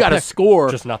but not you throw a got to pick.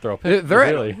 score. Just not throw a pick. They're-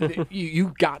 Really.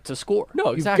 you got to score. No,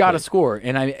 You've exactly. got to score.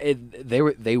 And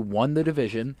they won the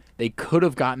division. They could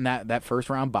have gotten that first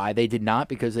round bye. They did not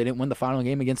because they didn't win the final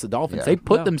game against the Dolphins. Yeah. They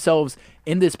put No. themselves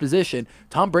in this position.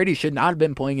 Tom Brady should not have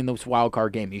been playing in this wild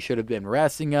card game. He should have been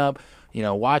resting up,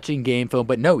 watching game film.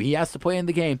 But no, he has to play in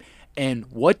the game. And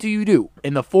what do you do?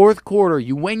 In the fourth quarter,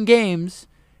 you win games,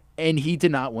 and he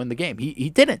did not win the game. He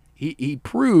didn't. He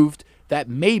proved that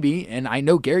maybe, and I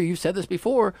know, Gary, you've said this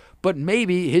before, but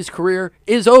maybe his career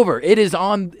is over. He's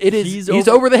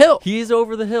over the hill. He's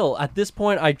over the hill. At this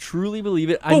point, I truly believe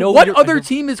it. But what other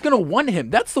team is going to want him?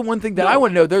 That's the one thing that I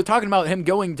want to know. They're talking about him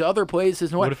going to other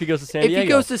places. And What if he goes to San Diego? If he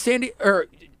goes to San Diego.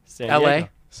 LA?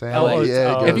 San LA.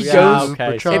 Diego. If he Super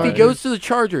goes-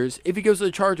 Chargers. If he goes to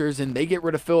the Chargers and they get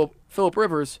rid of Phillip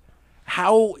Rivers,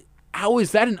 how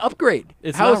is that an upgrade?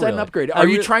 It's How not is that an really. upgrade? I Are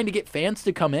you re- trying to get fans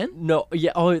to come in? No,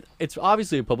 yeah. Oh, it's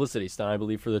obviously a publicity stunt, I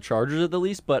believe, for the Chargers at the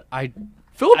least. But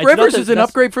Phillip It's Rivers not is that- an that's-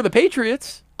 upgrade for the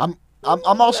Patriots. I'm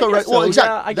also I right. guess Well, so, exactly.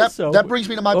 yeah, I guess so. That brings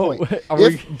me to my Oh, point. are we-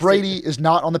 If Brady is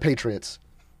not on the Patriots,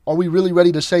 are we really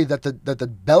ready to say that the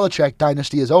Belichick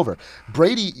dynasty is over?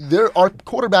 Brady, there are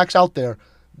quarterbacks out there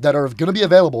that are going to be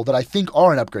available that I think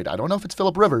are an upgrade. I don't know if it's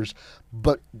Phillip Rivers,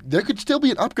 but there could still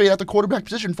be an upgrade at the quarterback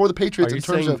position for the Patriots Are in you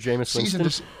terms saying of Jameis season.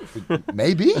 Winston?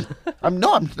 Maybe. I am. I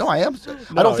don't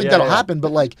No, think yeah, that'll yeah. happen.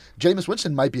 But like Jameis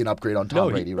Winston might be an upgrade on Tom No,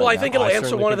 Brady. Well, right I think now. it'll I answer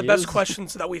certainly one of the think he best is.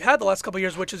 questions that we've had the last couple of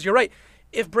years, which is, you're right.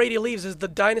 If Brady leaves, is the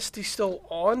dynasty still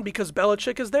on because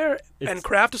Belichick is there and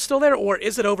Kraft is still there, or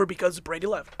is it over because Brady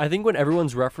left? I think when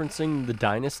everyone's referencing the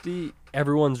dynasty,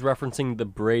 everyone's referencing the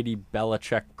Brady,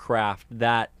 Belichick, Kraft,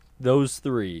 those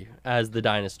three as the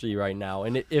dynasty right now.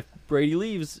 And if Brady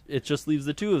leaves, it just leaves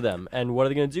the two of them. And what are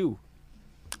they going to do?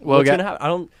 Well, What's going to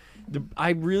happen?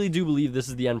 I really do believe this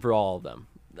is the end for all of them.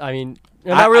 I mean,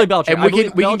 not really Belichick. And I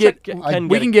believe Belichick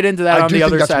we can get into that I on do the think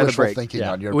other that's side of the wishful break. thinking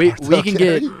Yeah. on your We part, we can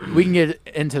okay? get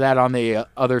into that on the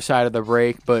other side of the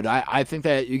break, but I think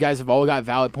that you guys have all got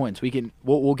valid points.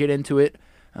 We'll get into it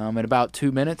in about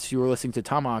 2 minutes. You were listening to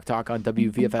Tomahawk Talk on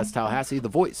WVFS Tallahassee, the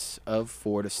voice of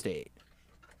Florida State.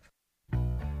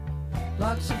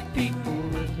 Lots of people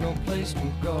with no place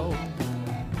to go.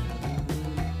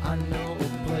 I know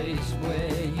a place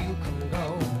where you can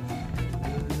go.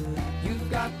 You've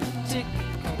got the ticket,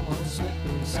 come on, slip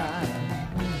inside.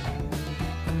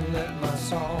 And let my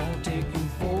song take you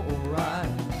for a ride.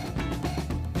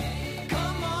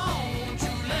 Come on, won't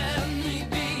you let me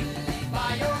be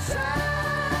by your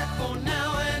side for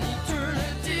now and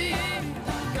eternity?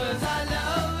 'Cause I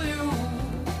love you.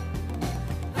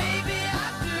 Baby, I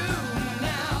do.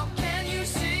 Now can you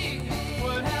see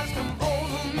what has come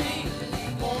over me?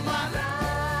 For my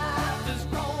life is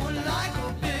growing like a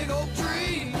big oak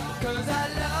tree. 'Cause I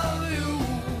love you.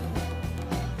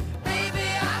 Baby,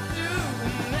 I do.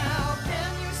 Now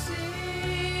can you see?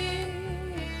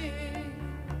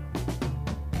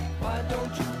 Why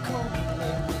don't you come and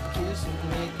let me kiss and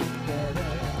make it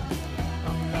better?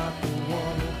 I'm not the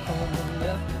one who come and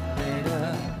left it later.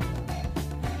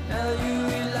 Now you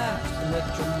relax and let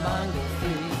your mind go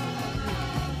free.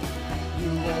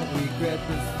 You won't regret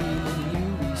the feeling you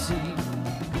receive.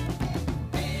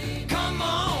 Come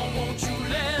on, won't you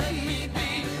let me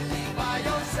be by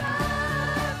your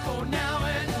side for now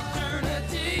and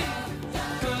eternity?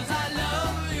 'Cause I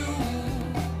love you.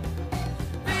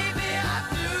 Baby, I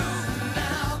do.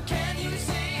 Now can you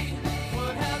see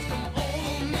what has come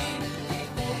over me?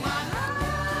 For my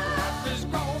life is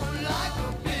growing like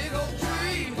a big oak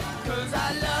tree. 'Cause I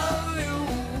love you.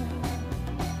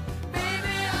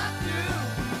 Baby, I do.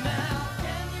 Now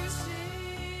can you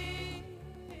see?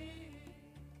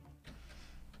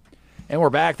 And we're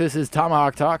back. This is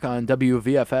Tomahawk Talk on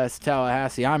WVFS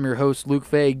Tallahassee. I'm your host, Luke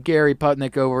Fay. Gary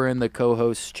Putnick over in the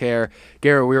co-host chair.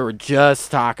 Gary, we were just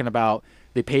talking about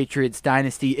the Patriots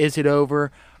dynasty. Is it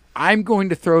over? I'm going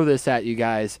to throw this at you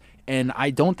guys, and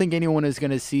I don't think anyone is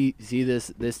going to see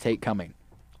this take coming.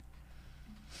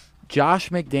 Josh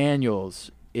McDaniels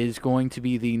is going to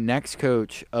be the next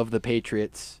coach of the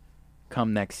Patriots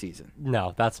come next season.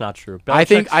 No, that's not true. I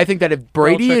think that if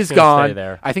Brady Belichick's is gonna gone, stay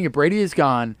there. I think if Brady is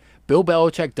gone, Bill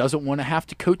Belichick doesn't want to have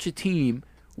to coach a team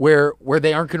where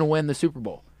they aren't going to win the Super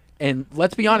Bowl. And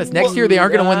let's be honest, next year they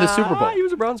aren't going to win the Super Bowl. He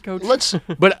was a Browns coach. Let's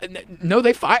But no,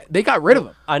 they got rid of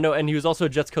him. I know, and he was also a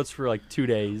Jets coach for like 2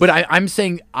 days. But I'm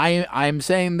saying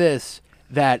this,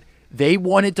 that they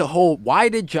wanted to hold. Why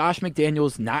did Josh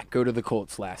McDaniels not go to the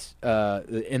Colts last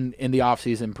in the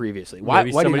offseason previously? Why?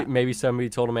 Maybe somebody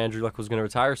told him Andrew Luck was going to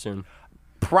retire soon.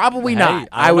 Probably Hey, not.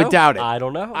 I I would don't know. doubt it. I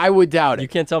don't know. I would doubt it. You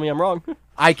can't tell me I'm wrong.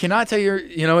 I cannot tell you.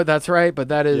 You know what? That's right, but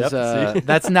that is Yep, see?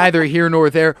 that's neither here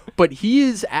nor there. But he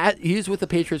is with the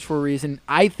Patriots for a reason.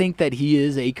 I think that he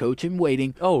is a coach in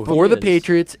waiting Oh, for he the is.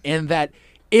 Patriots, and that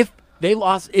if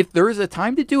there is a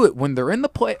time to do it when they're in the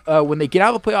play, when they get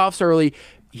out of the playoffs early,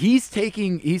 he's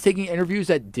taking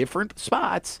interviews at different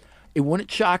spots. It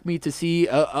wouldn't shock me to see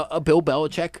a Bill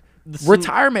Belichick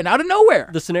retirement out of nowhere.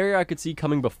 The scenario I could see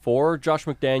coming before Josh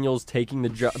McDaniels taking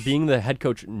being the head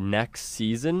coach next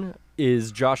season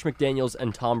is Josh McDaniels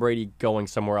and Tom Brady going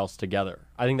somewhere else together.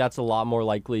 I think that's a lot more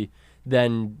likely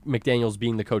than McDaniels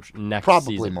being the coach next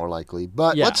Probably season. more likely.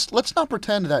 But Yeah. let's not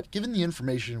pretend that, given the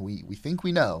information we think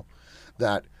we know,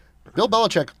 that Bill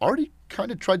Belichick already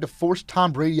kind of tried to force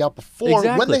Tom Brady out before when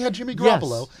Exactly. they had Jimmy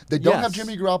Garoppolo. Yes. They don't have Yes.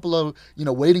 Jimmy Garoppolo,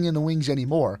 waiting in the wings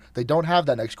anymore. They don't have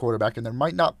that next quarterback, and there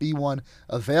might not be one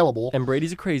available. And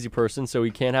Brady's a crazy person, so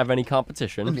he can't have any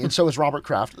competition. And so is Robert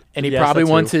Kraft. And he Yes, probably that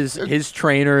too. wants his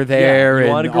trainer there you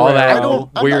want and a all Guerrero.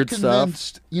 that I'm weird not stuff.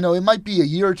 convinced. It might be a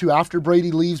year or two after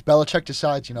Brady leaves. Belichick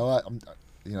decides,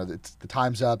 the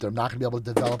time's up. They're not going to be able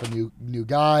to develop a new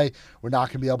guy. We're not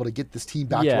going to be able to get this team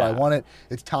back to where I Yeah. want it.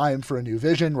 It's time for a new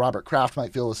vision. Robert Kraft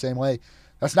might feel the same way.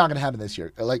 That's not going to happen this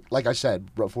year. Like I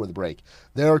said before the break,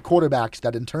 there are quarterbacks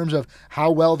that, in terms of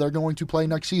how well they're going to play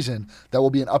next season, that will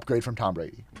be an upgrade from Tom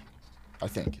Brady, I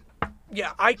think.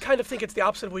 Yeah, I kind of think it's the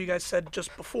opposite of what you guys said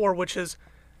just before, which is,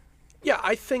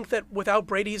 I think that without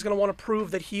Brady, he's going to want to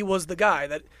prove that he was the guy.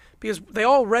 Because they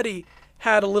already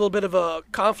had a little bit of a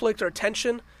conflict or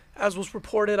tension, as was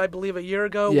reported, I believe, a year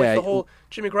ago Yeah. with the whole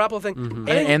Jimmy Garoppolo thing. Mm-hmm.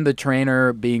 I think- And the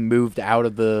trainer being moved out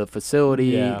of the facility.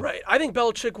 Yeah. right. I think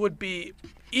Belichick would be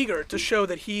eager to show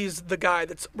that he's the guy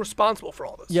that's responsible for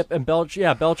all this. Yep, and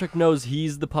Belichick knows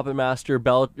he's the puppet master.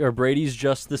 Brady's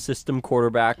just the system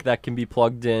quarterback that can be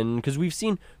plugged in. Because we've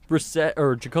seen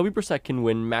Jacoby Brissett can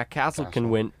win, Matt Castle can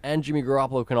win, and Jimmy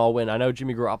Garoppolo can all win. I know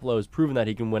Jimmy Garoppolo has proven that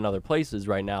he can win other places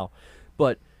right now,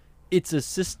 but it's a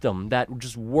system that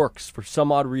just works for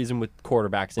some odd reason with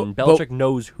quarterbacks, and Belichick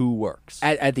knows who works.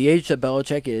 At the age that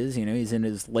Belichick is, he's in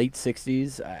his late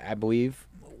 60s, I believe.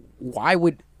 Why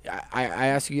would I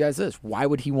ask you guys this? Why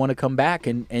would he want to come back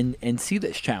and see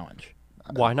this challenge?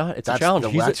 Why not? It's a That's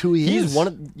challenge. that's who he he's is. one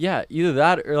of either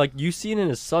that or like you see it in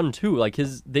his son too. Like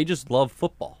they just love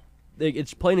football.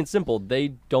 It's plain and simple.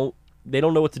 They don't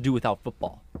know what to do without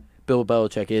football. Bill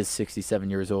Belichick is 67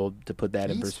 years old, to put that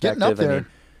in He's perspective. getting up there. I mean,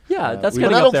 Yeah, that's we-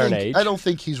 getting But up there in age. I don't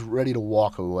think he's ready to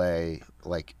walk away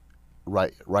like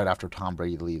right after Tom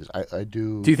Brady leaves. I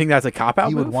do. do you think that's a cop-out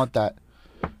he move? would want that?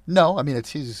 No, I mean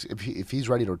it's his. If he's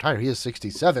ready to retire, he is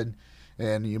 67,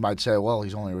 and you might say, well,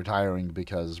 he's only retiring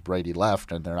because Brady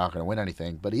left and they're not going to win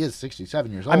anything. But he is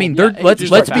 67 years old. I mean, Yeah, let's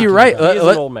ages let's are be factors. right. He is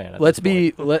an old man at Let's this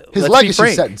be point. his let's be legacy frank.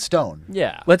 is set in stone.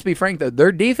 Yeah. Let's be frank, though.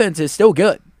 Their defense is still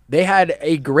good. They had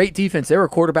a great defense. They were a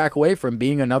quarterback away from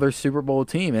being another Super Bowl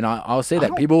team. And I'll say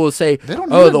that. People will say, they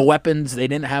don't oh, even- the weapons, they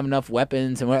didn't have enough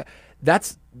weapons. And what?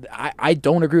 I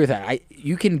don't agree with that.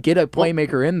 You can get a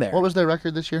playmaker in there. What was their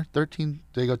record this year? 13.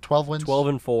 Did they go 12 wins?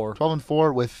 12-4.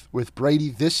 12-4 with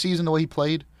Brady this season. The way he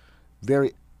played,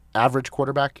 very average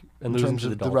quarterback And in losing terms to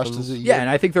of the the rest of Dolphins. the year. Yeah, and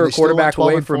I think they're a still went quarterback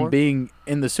away 12-4. from being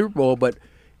in the Super Bowl. But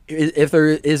is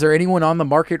there anyone on the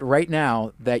market right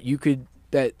now that you could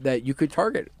that you could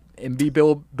target and be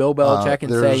Bill Belichick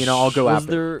and say, there's- I'll go Was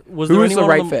after? there was Who there is the anyone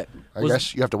right on fit? I was-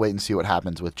 guess you have to wait and see what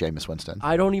happens with Jameis Winston.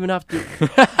 I don't even have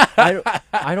to.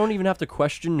 I don't even have to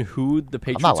question who the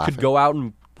Patriots could laughing. go out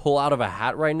and pull out of a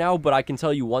hat right now. But I can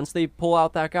tell you, once they pull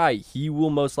out that guy, he will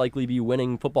most likely be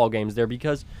winning football games there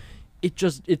because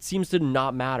it seems to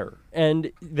not matter.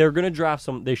 And they're going to draft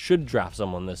some. They should draft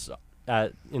someone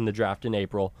in the draft in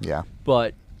April. Yeah.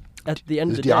 But at the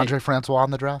end Is of the DeAndre day, Francois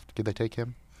on the draft? Could they take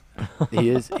him? He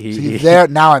is. See, there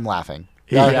now I'm laughing.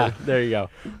 yeah, there you go.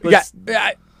 Yeah, Let's-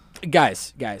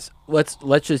 guys,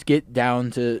 let's just get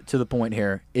down to the point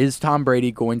here. Is Tom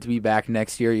Brady going to be back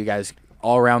next year? You guys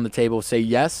all around the table say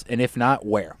yes, and if not,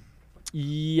 where?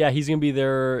 Yeah, he's going to be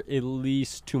there at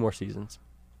least 2 more seasons.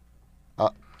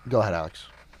 Go ahead, Alex.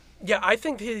 Yeah, I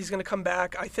think he's going to come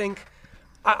back.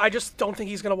 I just don't think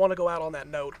he's going to want to go out on that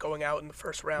note, going out in the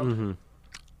first round. Mm-hmm.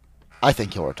 I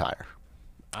think he'll retire.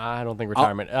 I don't think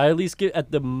retirement. I at least get at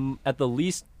the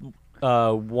least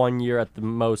 1 year, at the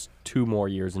most 2 more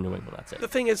years in New England. That's The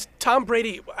it. thing is, Tom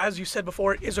Brady, as you said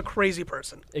before, is a crazy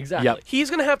person. Exactly. Yep.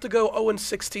 He's going to have to go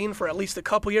 0-16 for at least a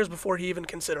couple years before he even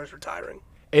considers retiring.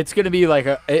 It's gonna be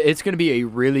a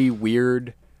really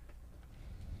weird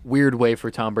way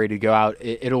for Tom Brady to go out.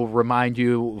 It'll remind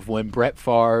you of when Brett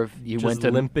Favre Just went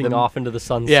to limping off into the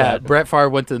sunset. Yeah, Brett Favre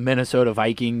went to the Minnesota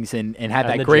Vikings and had And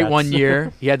that the great Jets. 1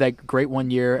 year. He had that great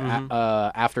 1 year Mm-hmm.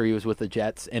 after he was with the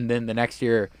Jets, and then the next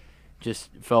year just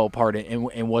fell apart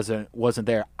and wasn't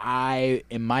there.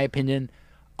 In my opinion,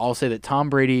 I'll say that Tom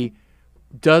Brady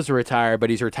does retire, but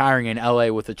he's retiring in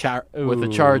L.A. with the Ooh, no.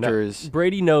 Chargers.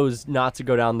 Brady knows not to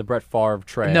go down the Brett Favre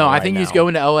trail. No, I right think he's now.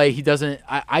 going to L.A. He doesn't.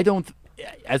 I don't.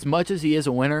 As much as he is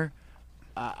a winner,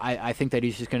 I think that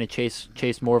he's just going to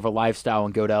chase more of a lifestyle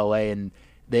and go to L.A. and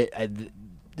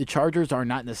the Chargers are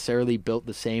not necessarily built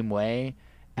the same way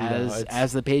it's-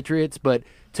 as the Patriots, but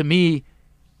to me,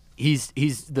 he's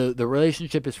the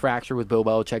relationship is fractured with Bill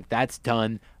Belichick. That's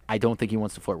done. I don't think he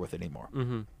wants to flirt with it anymore.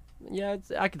 Yeah,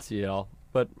 I can see it all.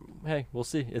 But, hey, we'll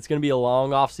see. It's going to be a long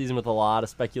offseason with a lot of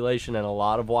speculation and a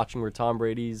lot of watching where Tom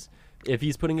Brady's, if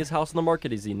he's putting his house on the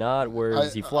market, is he not? Where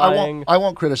is he flying? I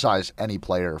won't criticize any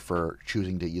player for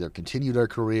choosing to either continue their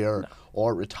career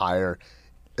or retire,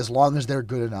 as long as they're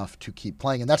good enough to keep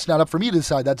playing. And that's not up for me to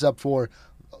decide. That's up for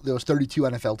those 32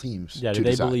 NFL teams. Yeah, to do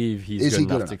they decide. believe he's Is good he enough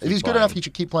good to enough? keep If he's good playing? enough, he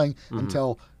should keep playing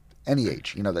until any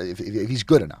age. If he's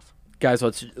good enough. Guys,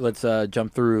 let's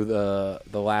jump through the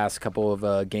last couple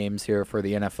of games here for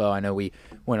the NFL. I know we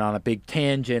went on a big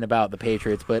tangent about the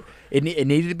Patriots, but it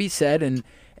needed to be said,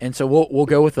 and so we'll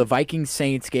go with the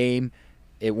Vikings-Saints game.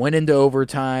 It went into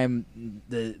overtime.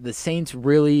 The Saints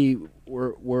really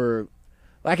were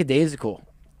lackadaisical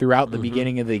throughout the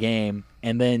beginning of the game,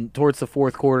 and then towards the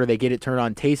fourth quarter, they get it turned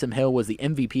on. Taysom Hill was the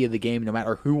MVP of the game, no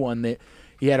matter who won it.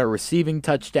 He had a receiving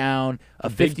touchdown, a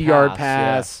big 50-yard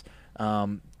pass, pass.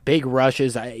 Big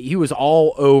rushes. He was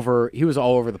all over. He was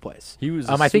all over the place. He was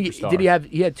a I think superstar.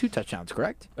 he had 2 touchdowns,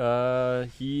 correct? I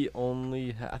think he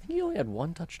only had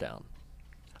 1 touchdown.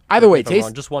 Either way, If I'm wrong,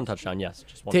 Taste. just 1 touchdown, yes.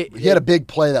 Just one. He had a big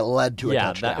play that led to a Yeah,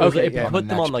 touchdown. that was, Okay, it yeah. put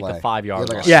them on like Next the play. 5-yard He had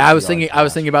line. like a Yeah, I was 60-yard thinking. I was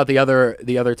pass. thinking about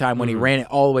the other time when he ran it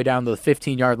all the way down to the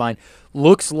 15-yard line.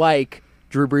 Looks like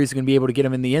Drew Brees is going to be able to get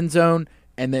him in the end zone,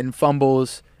 and then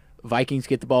fumbles. Vikings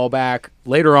get the ball back.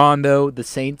 Later on, though, the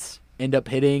Saints end up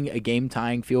hitting a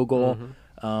game-tying field goal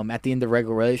at the end of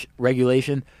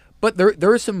regulation. But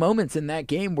there are some moments in that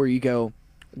game where you go,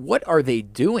 what are they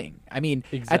doing? I mean, at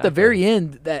the Exactly. very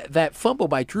end, that fumble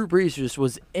by Drew Brees just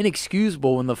was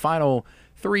inexcusable in the final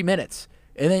 3 minutes.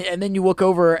 And then you look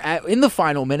over in the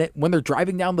final minute when they're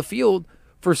driving down the field,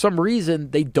 for some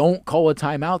reason they don't call a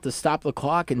timeout to stop the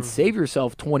clock and save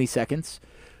yourself 20 seconds.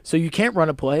 So you can't run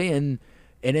a play, and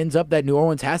it ends up that New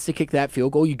Orleans has to kick that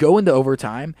field goal. You go into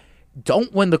overtime,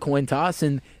 don't win the coin toss,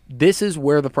 and this is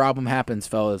where the problem happens,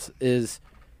 fellas, is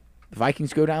the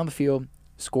Vikings go down the field,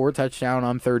 score a touchdown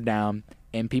on 3rd down,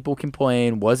 and people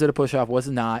complain, was it a push-off, was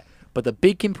it not? But the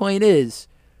big complaint is,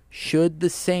 should the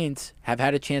Saints have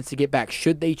had a chance to get back?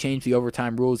 Should they change the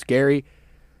overtime rules? Gary,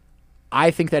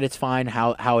 I think that it's fine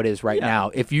how it is right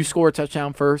now. If you score a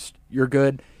touchdown first, you're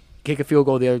good. Kick a field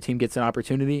goal, the other team gets an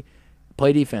opportunity.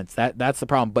 Play defense. That's the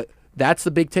problem. But that's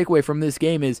the big takeaway from this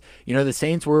game is, the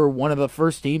Saints were one of the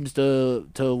first teams to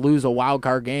lose a wild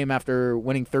card game after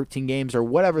winning 13 games or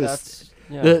whatever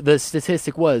the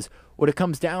statistic was. What it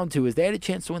comes down to is they had a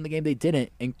chance to win the game, they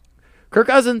didn't. And Kirk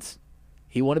Cousins,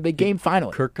 he won a big game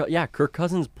finally. Kirk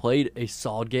Cousins played a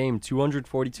solid game.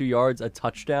 242 yards, a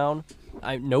touchdown,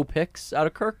 no picks out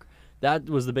of Kirk. That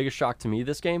was the biggest shock to me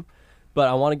this game. But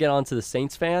I want to get on to the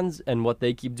Saints fans and what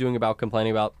they keep doing about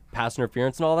complaining about pass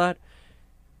interference and all that.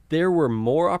 There were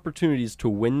more opportunities to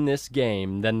win this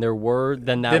game than there were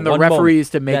than that Than the one referees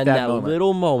moment, to make than that moment.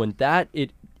 little moment. That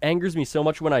it angers me so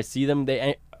much when I see them.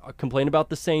 They complain about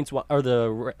the Saints or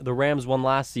the Rams won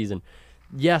last season.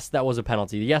 Yes, that was a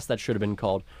penalty. Yes, that should have been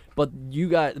called. But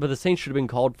the Saints should have been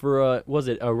called for a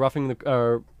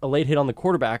late hit on the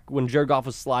quarterback when Jared Goff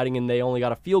was sliding and they only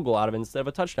got a field goal out of it instead of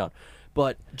a touchdown.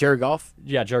 But Jared Goff?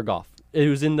 yeah, Jared Goff. It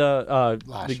was in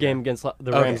the game against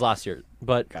the Rams last year.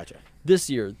 But Gotcha. this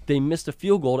year they missed a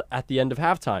field goal at the end of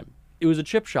halftime. It was a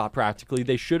chip shot practically.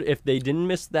 They should, if they didn't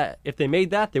miss that, if they made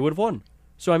that, they would have won.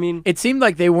 So I mean, It seemed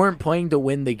like they weren't playing to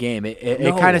win the game. It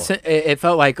No. kind of it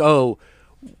felt like,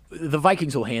 the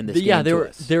Vikings will hand this game they to were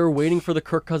us. they were waiting for the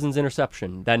Kirk Cousins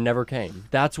interception that never came.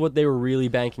 That's what they were really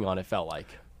banking on. It felt like.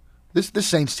 This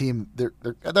Saints team, they're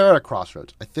at a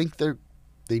crossroads. I think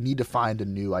they need to find a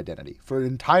new identity. For an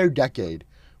entire decade,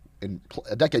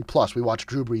 a decade plus, we watched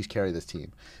Drew Brees carry this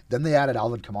team. Then they added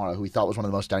Alvin Kamara, who we thought was one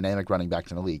of the most dynamic running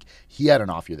backs in the league. He had an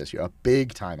off year this year, a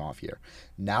big time off year.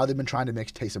 Now they've been trying to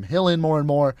mix Taysom Hill in more and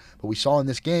more, but we saw in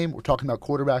this game, we're talking about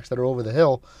quarterbacks that are over the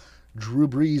hill. Drew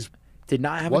Brees Did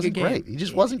not have wasn't a good game. great. He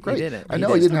just wasn't great. He didn't. I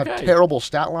know he didn't have Okay. terrible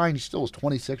stat line. He still was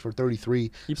 26 for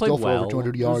 33. He played still for well. over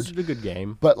 200 It yards. was a good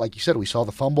game. But like you said, we saw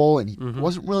the fumble, and he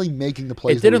wasn't really making the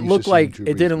plays. It that didn't we're used look to seeing like Drew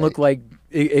it Brees didn't look make. like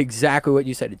exactly what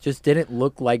you said. It just didn't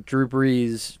look like Drew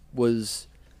Brees was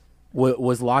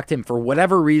locked in for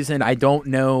whatever reason. I don't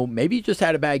know. Maybe he just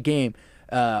had a bad game.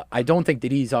 I don't think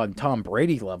that he's on Tom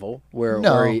Brady level,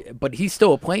 but he's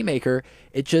still a playmaker.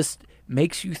 It just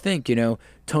makes you think.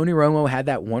 Tony Romo had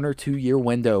that 1 or 2 year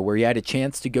window where he had a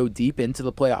chance to go deep into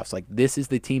the playoffs. Like, this is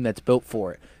the team that's built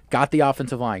for it. Got the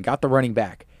offensive line, got the running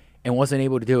back, and wasn't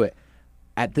able to do it.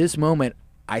 At this moment,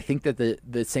 I think that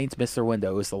the Saints missed their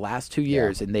window. It was the last 2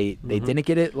 years, and they didn't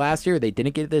get it last year. They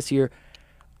didn't get it this year.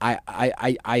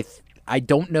 I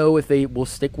don't know if they will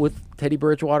stick with Teddy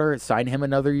Bridgewater, sign him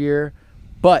another year,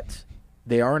 but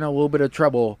they are in a little bit of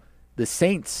trouble. The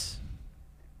Saints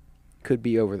could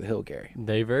be over the hill, Gary.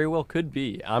 They very well could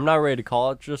be. I'm not ready to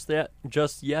call it just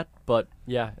yet, but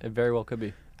yeah, it very well could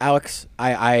be. Alex,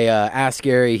 I asked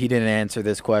Gary, he didn't answer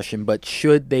this question, but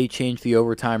should they change the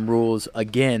overtime rules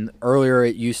again? Earlier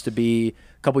it used to be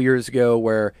a couple years ago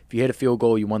where if you hit a field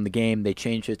goal, you won the game. They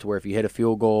changed it to where if you hit a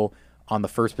field goal on the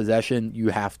first possession, you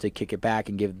have to kick it back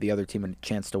and give the other team a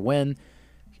chance to win.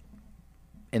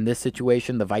 In this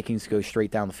situation, the Vikings go straight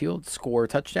down the field, score a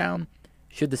touchdown.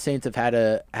 Should the Saints have had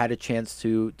a chance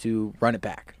to run it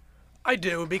back? I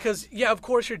do, because, yeah, of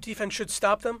course your defense should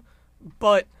stop them,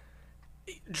 but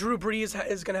Drew Brees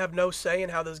is going to have no say in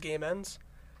how this game ends.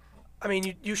 I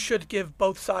mean, you should give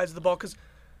both sides of the ball, because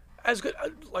as good,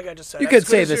 like I just said, You could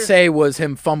say the say was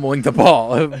him fumbling the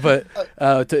ball, but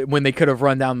when they could have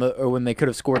run down or when they could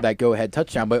have scored that go-ahead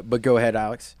touchdown. But go ahead,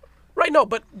 Alex. Right, no,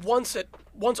 but once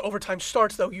overtime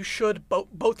starts, though, you should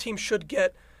both teams should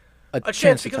get a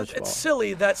chance, to because touch the it's ball.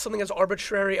 silly that something as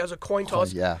arbitrary as a coin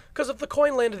toss. yeah. Because if the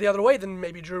coin landed the other way, then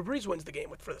maybe Drew Brees wins the game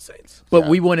for the Saints. But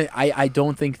we wouldn't. I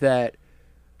don't think that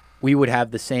we would have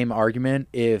the same argument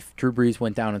if Drew Brees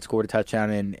went down and scored a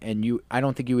touchdown, and I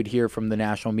don't think you would hear from the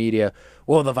national media,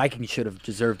 well, the Vikings should have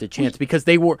deserved a chance, because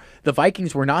the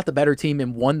Vikings were not the better team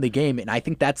and won the game, and I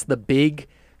think that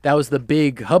was the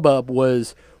big hubbub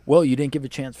was, well, you didn't give a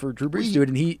chance for Drew Brees to do it,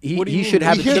 and he should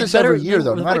have a hear chance. this every year,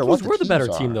 though, no The matter Vikings what the were the better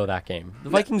teams team, are. though, that game. The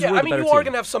Vikings Yeah, were I the mean, better you team. are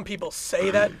going to have some people say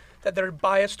that they're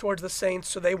biased towards the Saints,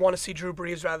 so they want to see Drew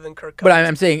Brees rather than Kirk But Cousins.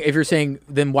 I'm saying, if you're saying,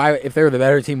 then why, if they were the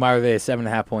better team, why were they a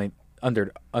 7.5 point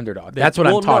underdog? That's what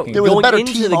I'm Well, no, talking They about. were the Going better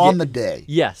into team the on ga- the day.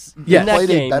 Yes. Yes. In that Played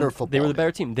a game, better they football were the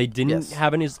better team. They didn't Yes.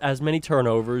 have as many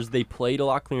turnovers. They played a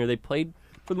lot cleaner. They played,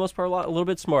 for the most part, a little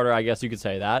bit smarter, I guess you could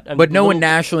say that. And But no one little-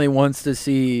 nationally wants to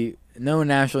see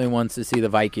the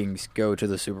Vikings go to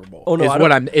the Super Bowl. Oh, no,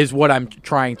 I is what I'm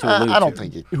trying to allude I don't to.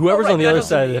 think it. Whoever's Right, on the that other doesn't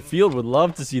side of the mean- field would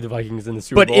love to see the Vikings in the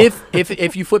Super But Bowl.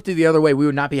 if you flip it the other way, we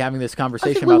would not be having this I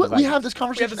conversation think we, about the we Vikings. have this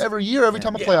conversation this- every year, every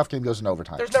time a Yeah. playoff game goes in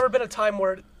overtime. There's never been a time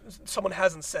where someone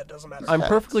hasn't said doesn't matter. I'm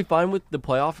perfectly fine with the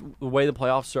way the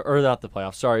playoffs are, or not the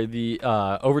playoffs, sorry, the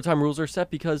overtime rules are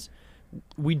set, because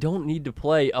we don't need to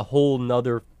play a whole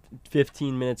nother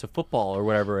 15 minutes of football or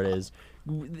whatever it is.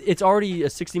 It's already a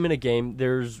 60-minute game.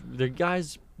 The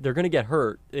guys, they're going to get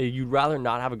hurt. You'd rather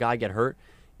not have a guy get hurt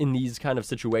in these kind of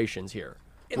situations here.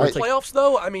 In the playoffs,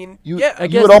 though, I mean, You, yeah, I you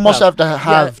guess would the almost playoffs- have to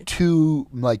have yeah. two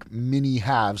mini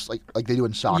halves, like they do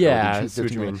in soccer. Yeah, with I see what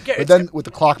 15 you minutes. mean. Yeah, But then with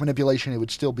the clock manipulation, it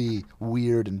would still be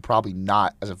weird and probably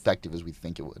not as effective as we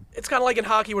think it would. it's kind of like in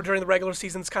hockey where during the regular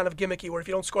season it's kind of gimmicky, where if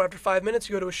you don't score after 5 minutes,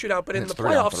 you go to a shootout. But in It's the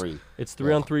 3-on-3. playoffs, It's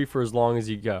 3-on-3 for as long as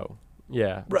you go.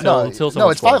 Yeah. Right. Until No,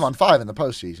 someone it's scores. 5-on-5 in the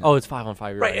postseason. Oh, it's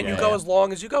 5-on-5. right, and you go as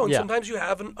long as you go. And Yeah. sometimes you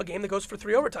have a game that goes for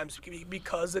 3 overtimes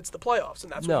because it's the playoffs, and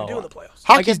that's what No. you do in the playoffs.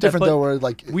 I Hockey's get that, different but though, where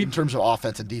like in terms of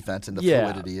offense and defense and the Yeah.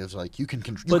 fluidity is like you But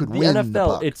could the win NFL,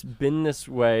 the puck. it's been this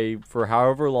way for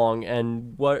however long,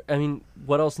 and what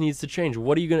else needs to change?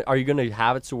 Are you gonna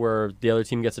have it to where the other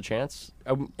team gets a chance?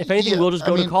 If anything, Yeah, we'll just I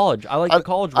go mean, to college. I like the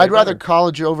college. I'd way rather better.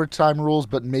 college overtime rules,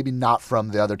 but maybe not from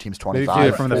the other team's 25.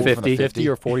 Maybe from the maybe 50. 50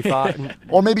 or 45.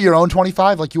 Or maybe your own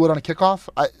 25, like you would on a kickoff,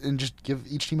 and just give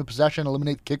each team a possession,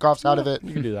 eliminate kickoffs out of it.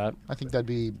 You can do that. I think that'd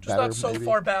be Just better. not so maybe.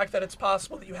 far back that it's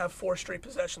possible that you have 4 straight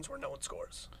possessions where no one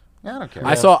scores. Yeah, I don't care.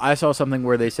 I saw something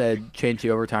where they said change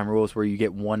the overtime rules where you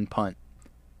get 1 punt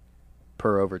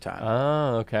per overtime.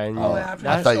 Oh, okay. And Oh, you- yeah, I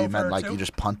that's- thought go you for meant it like too? you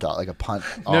just punt out, like a punt.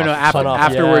 no, off. Punt off,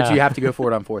 afterwards yeah. you have to go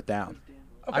for it on 4th down.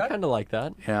 I kind of like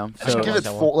that. Yeah. Just So, give it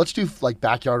that one. 4. Let's do like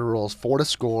backyard rules: 4 to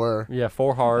score, Yeah,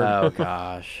 4 hard. oh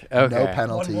gosh. Okay. no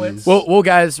penalties. blitz. Well,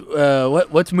 guys,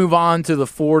 let's move on to the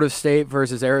Florida State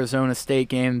versus Arizona State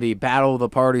game. The battle of the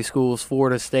party schools.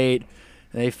 Florida State,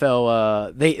 they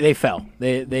fell. They fell.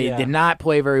 They Yeah. did not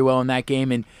play very well in that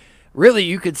game, and really,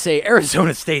 you could say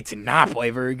Arizona State did not play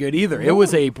very good either. It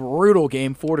was a brutal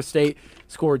game. Florida State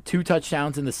scored 2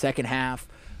 touchdowns in the second half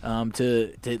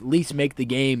to at least make the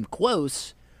game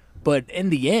close, but in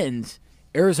the end,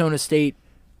 Arizona State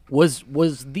was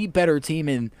the better team,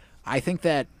 and I think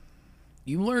that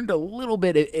you learned a little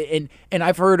bit, and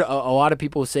I've heard a lot of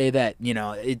people say that,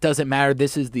 it doesn't matter.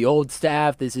 This is the old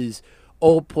staff. This is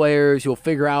old players. You'll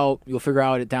figure out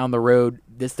it down the road.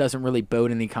 This doesn't really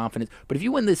bode any confidence. But if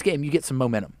you win this game, you get some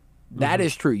momentum. That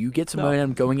is true. You get some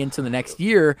momentum going into the next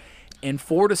year, and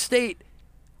Florida State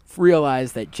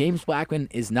realize that James Blackman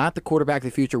is not the quarterback of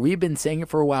the future. We've been saying it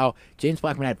for a while. James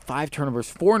Blackman had 5 turnovers,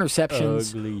 4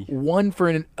 interceptions, Ugly.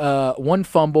 one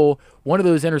fumble. One of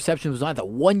those interceptions was on the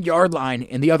 1-yard line,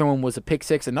 and the other one was a pick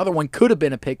six. Another one could have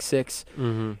been a pick six.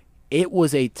 Mm-hmm. It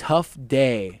was a tough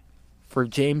day for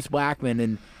James Blackman,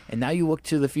 and now you look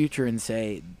to the future and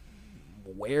say,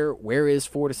 where is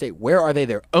Florida State? Where are they?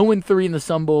 They're 0-3 in the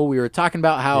Sun Bowl. We were talking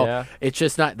about how it's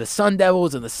just not the Sun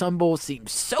Devils and the Sun Bowl seem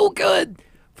so good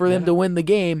for them to win the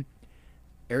game.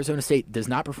 Arizona State does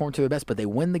not perform to their best, but they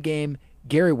win the game.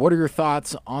 Gary, what are your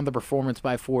thoughts on the performance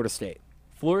by Florida State?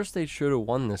 Florida State should have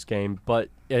won this game, but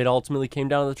it ultimately came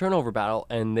down to the turnover battle,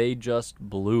 and they just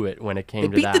blew it when it came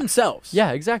They to that. beat themselves.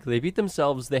 Yeah, exactly. They beat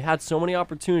themselves. They had so many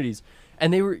opportunities,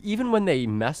 and they were, even when they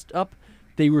messed up,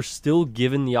 they were still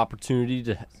given the opportunity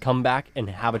to come back and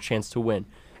have a chance to win.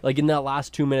 Like in that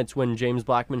last 2 minutes when James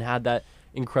Blackman had that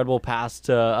incredible pass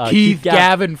to Keith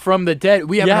Gavin from the dead.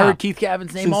 We haven't heard Keith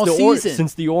Gavin's name all season.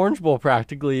 Since the Orange Bowl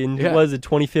practically, in was it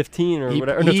 2015 or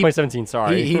whatever? No, 2017,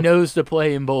 sorry. He knows to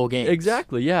play in bowl games.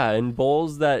 Exactly, yeah. And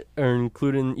bowls that are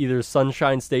including either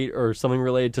Sunshine State or something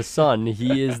related to sun,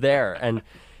 he is there. And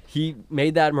he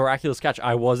made that miraculous catch.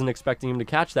 I wasn't expecting him to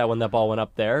catch that when that ball went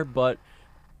up there, but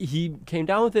he came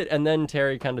down with it, and then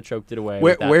Terry kind of choked it away.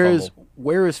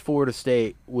 Where is Florida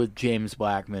State with James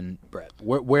Blackman, Brett?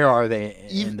 Where are they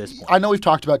in this point? I know we've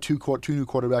talked about two new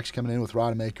quarterbacks coming in with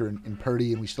Rodemaker and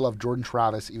Purdy, and we still have Jordan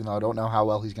Travis, even though I don't know how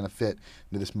well he's going to fit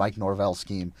into this Mike Norvell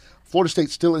scheme. Florida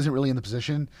State still isn't really in the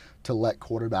position to let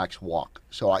quarterbacks walk.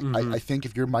 So I think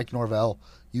if you're Mike Norvell,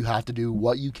 you have to do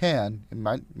what you can. It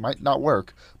might not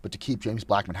work, but to keep James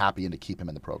Blackman happy and to keep him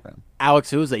in the program.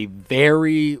 Alex, it was a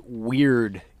very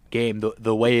weird game,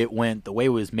 the way it went, the way it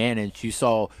was managed. You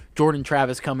saw Jordan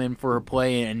Travis come in for a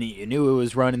play, and you knew it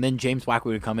was run, and then James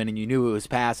Blackman would come in, and you knew it was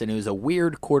pass, and it was a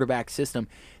weird quarterback system.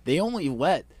 They only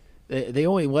let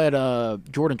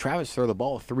Jordan Travis throw the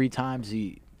ball 3 times.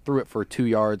 He threw it for 2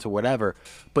 yards or whatever,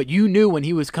 but you knew when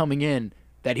he was coming in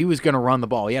that he was going to run the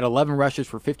ball. He had 11 rushes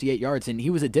for 58 yards, and he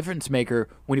was a difference maker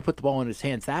when he put the ball in his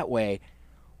hands that way.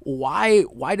 Why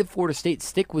did Florida State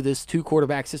stick with this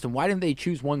 2-quarterback system? Why didn't they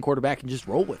choose one quarterback and just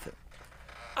roll with it?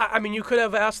 I mean, you could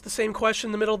have asked the same question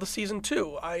in the middle of the season,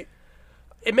 too.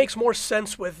 It makes more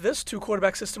sense with this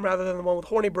 2-quarterback system rather than the one with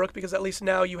Hornibrook, because at least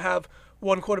now you have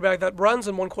one quarterback that runs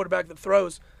and one quarterback that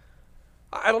throws.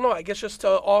 I don't know. I guess just to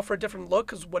offer a different look,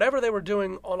 because whatever they were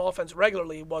doing on offense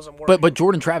regularly wasn't working. But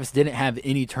Jordan Travis didn't have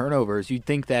any turnovers. You'd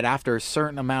think that after a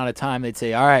certain amount of time, they'd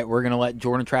say, all right, we're going to let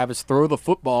Jordan Travis throw the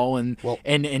football, and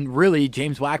really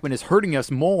James Blackman is hurting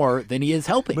us more than he is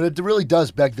helping. But it really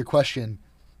does beg the question,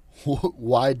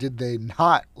 why did they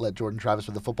not let Jordan Travis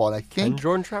throw the football? And I think Can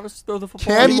Jordan Travis throw the football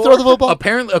Can he anymore? throw the football?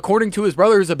 Apparently, according to his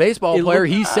brother, who's a baseball player,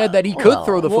 he said that he could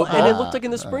throw the Well, football. and it looked like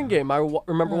in the spring game. I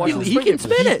remember watching the He spring can game.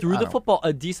 spin He it. threw the football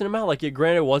a decent amount. Like,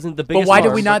 granted, it wasn't the biggest But why did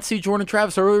arm, we but not see Jordan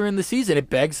Travis earlier in the season? It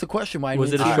begs the question. Why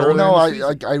Was didn't it we a see shoulder? earlier No, in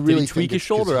the season? I really Did he tweak think his it's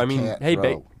 'cause shoulder? he I mean, can't hey,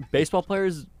 throw. baseball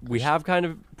players, we have kind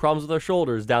of problems with our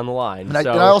shoulders down the line. And,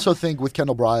 so I also think with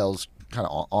Kendall Briles kind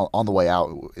of on the way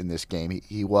out in this game,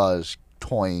 he was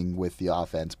toying with the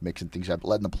offense, mixing things up,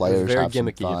 letting the it was players very have some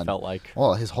gimmicky, fun. it felt like.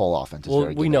 Well, his whole offense is Well,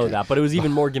 very we know gimmicky. that, but it was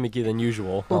even more gimmicky than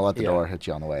usual. I'll let the Yeah. door hit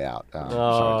you on the way out. Sorry.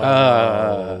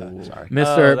 Sorry. that's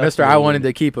Mister, I mean. wanted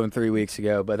to keep him 3 weeks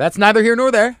ago, but that's neither here nor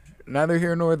there. Neither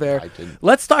here nor there. I didn't.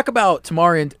 Let's talk about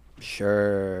Tamarian.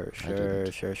 Sure. I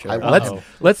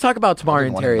Let's talk about I didn't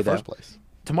Tamarian want him Terry, in the though. first place.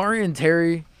 Tamarian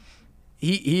Terry,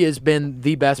 he has been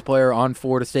the best player on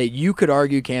Florida State. You could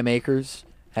argue Cam Akers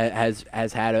has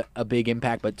had a big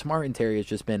impact, but Tamarian Terry has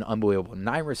just been unbelievable.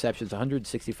 9 receptions,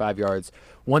 165 yards,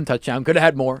 1 touchdown. Could have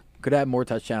had more. Could have had more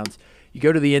touchdowns. You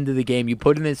go to the end of the game, you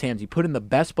put it in his hands. You put in the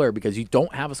best player because you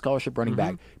don't have a scholarship running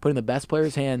back. Put in the best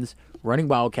player's hands, running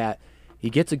Wildcat. He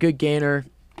gets a good gainer,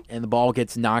 and the ball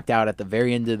gets knocked out at the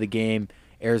very end of the game.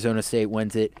 Arizona State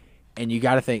wins it, and you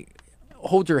got to think,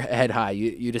 hold your head high.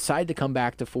 You decide to come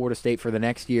back to Florida State for the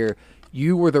next year.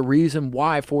 You were the reason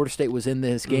why Florida State was in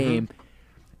this game.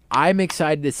 I'm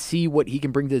excited to see what he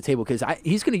can bring to the table because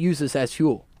he's going to use this as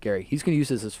fuel, Gary. He's going to use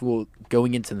this as fuel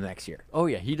going into the next year. Oh,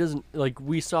 yeah. He doesn't, like,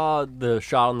 we saw the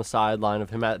shot on the sideline of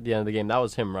him at the end of the game. That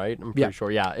was him, right? I'm pretty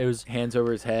sure. Yeah, it was. Hands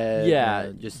over his head.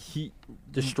 Yeah, just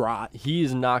distraught.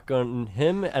 He's not going,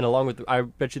 him, and along with, I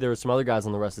bet you there were some other guys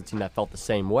on the rest of the team that felt the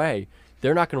same way.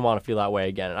 They're not going to want to feel that way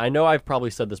again. And I know I've probably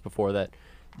said this before, that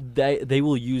they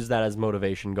will use that as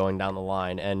motivation going down the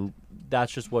line, and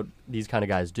that's just what these kind of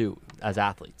guys do as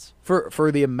athletes.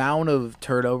 For the amount of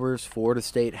turnovers Florida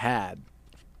State had,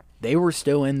 they were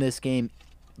still in this game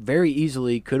very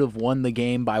easily, could have won the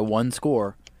game by 1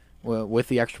 score. with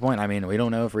the extra point. I mean, we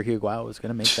don't know if Ricky Aguayo was going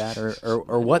to make that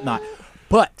or whatnot.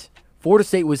 But Florida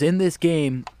State was in this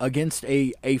game against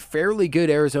a fairly good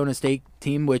Arizona State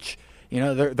team, which,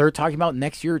 they're talking about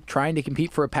next year trying to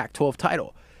compete for a Pac-12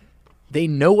 title. They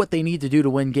know what they need to do to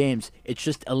win games. It's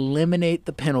just eliminate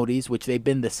the penalties, which they've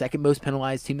been the second most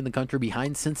penalized team in the country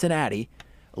behind Cincinnati.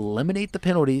 Eliminate the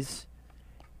penalties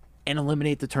and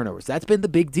eliminate the turnovers. That's been the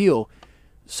big deal.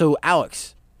 So,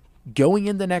 Alex, going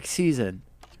into next season,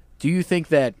 do you think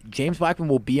that James Blackman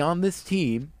will be on this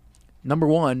team, number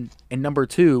one, and number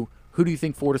two, who do you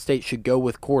think Florida State should go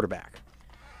with quarterback?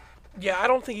 Yeah, I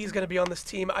don't think he's going to be on this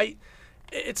team.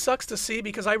 It sucks to see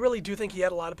because I really do think he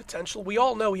had a lot of potential. We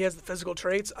all know he has the physical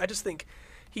traits. I just think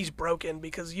he's broken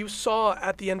because you saw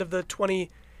at the end of the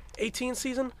 2018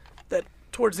 season that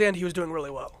towards the end he was doing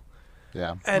really well.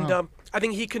 Yeah. And I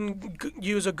think he can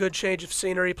use a good change of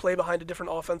scenery, play behind a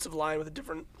different offensive line with a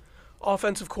different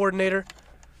offensive coordinator.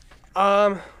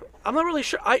 I'm not really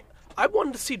sure. I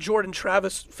wanted to see Jordan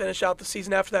Travis finish out the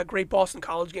season after that great Boston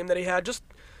College game that he had, just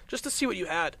to see what you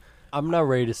had. I'm not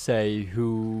ready to say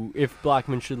if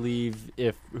Blackman should leave,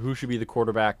 who should be the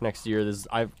quarterback next year.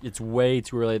 It's way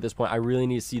too early at this point. I really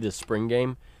need to see the spring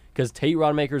game because Tate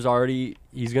Rodemaker's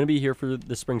he's going to be here for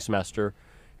the spring semester,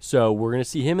 so we're going to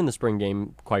see him in the spring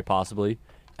game quite possibly,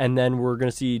 and then we're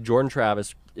going to see Jordan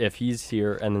Travis if he's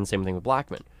here, and then same thing with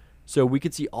Blackman. So we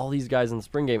could see all these guys in the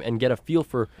spring game and get a feel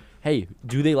for, hey,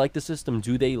 do they like the system?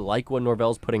 Do they like what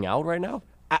Norvell's putting out right now?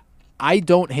 I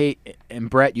don't hate, and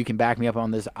Brett, you can back me up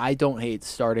on this, I don't hate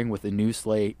starting with a new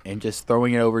slate and just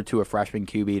throwing it over to a freshman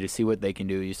QB to see what they can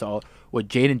do. You saw what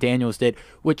Jaden Daniels did,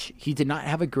 which he did not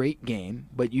have a great game,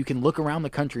 but you can look around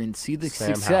the country and see the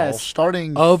Sam success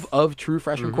Howell. of true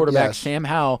freshman quarterback Yes. Sam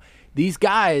Howell. These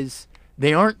guys,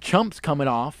 they aren't chumps coming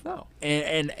off. No.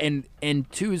 And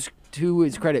to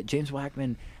his credit, James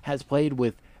Blackman has played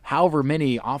with however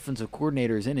many offensive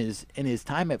coordinators in his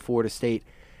time at Florida State.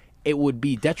 It would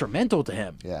be detrimental to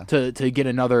him to get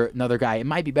another guy. It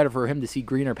might be better for him to see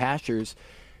greener pastures.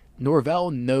 Norvell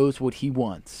knows what he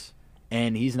wants,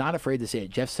 and he's not afraid to say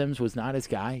it. Jeff Sims was not his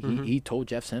guy. He told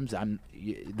Jeff Sims,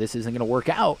 this isn't going to work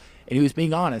out, and he was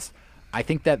being honest. I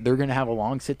think that they're going to have a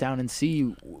long sit down and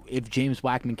see if James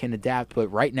Blackman can adapt. But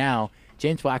right now,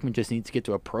 James Blackman just needs to get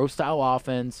to a pro-style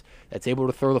offense that's able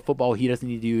to throw the football. He doesn't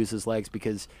need to use his legs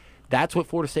because that's what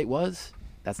Florida State was.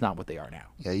 That's not what they are now.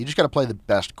 Yeah, you just got to play the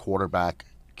best quarterback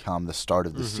come the start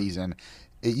of the season.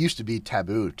 It used to be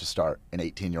taboo to start an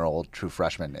 18-year-old true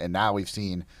freshman, and now we've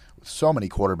seen so many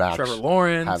quarterbacks Trevor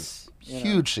Lawrence, have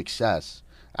huge success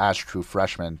as true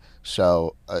freshmen.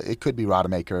 So it could be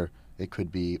Rodemaker, it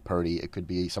could be Purdy, it could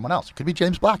be someone else. It could be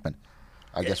James Blackman.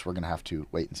 I guess we're going to have to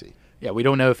wait and see. Yeah, we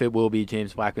don't know if it will be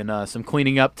James Blackman. Some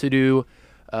cleaning up to do.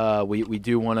 We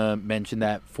do want to mention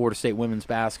that Florida State women's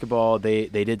basketball, they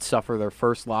did suffer their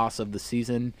first loss of the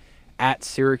season at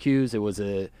Syracuse. It was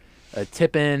a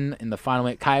tip-in the final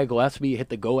minute. Kaya Gillespie hit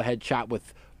the go-ahead shot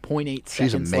with 0.8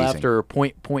 seconds left, or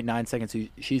 0.9 seconds.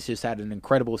 She's just had an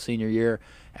incredible senior year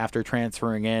after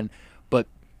transferring in. But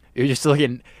you're just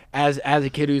looking, as a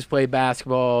kid who's played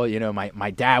basketball,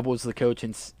 my dad was the coach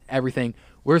and everything.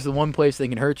 Where's the one place they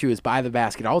can hurt you is by the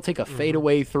basket. I'll take a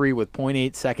fadeaway three with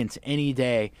 0.8 seconds any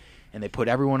day, and they put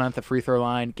everyone on the free throw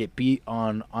line, get beat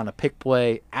on a pick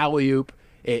play, alley-oop.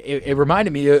 It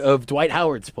reminded me of Dwight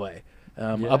Howard's play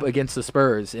up against the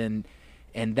Spurs, and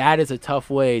that is a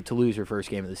tough way to lose your first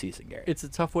game of the season, Gary. It's a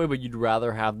tough way, but you'd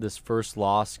rather have this first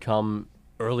loss come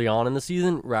early on in the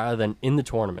season rather than in the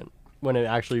tournament when it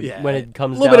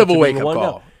comes a little down bit of a to wake-up being one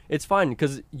call. down. It's fine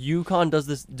because UConn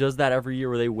does that every year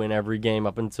where they win every game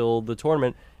up until the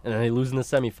tournament and then they lose in the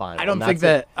semifinal. I don't and think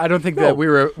that's that No. we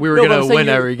were No, going but I'm to saying win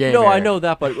every game. No, here. I know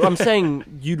that, but I'm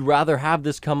saying you'd rather have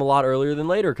this come a lot earlier than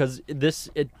later because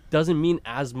it doesn't mean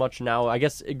as much now. I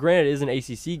guess, granted, it is an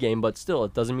ACC game, but still,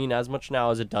 it doesn't mean as much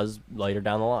now as it does later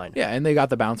down the line. Yeah, and they got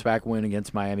the bounce back win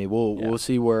against Miami. We'll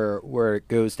see where it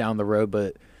goes down the road,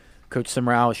 but Coach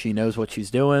Summerall, she knows what she's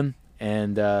doing.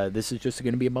 And this is just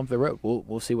going to be a bump of the road.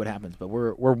 We'll see what happens. But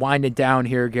we're winding down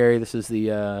here, Gary. This is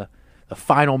the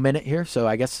final minute here. So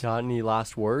I guess. Got any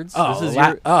last words? Oh, This is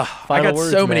your I final got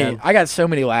words, so many. man. I got so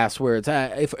many last words.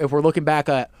 If we're looking back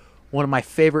at one of my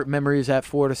favorite memories at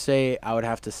Florida State, I would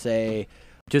have to say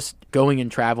just going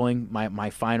and traveling. My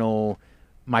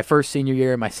first senior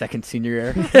year, my second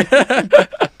senior year.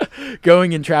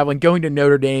 Going and traveling, going to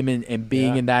Notre Dame and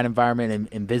being in that environment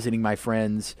and visiting my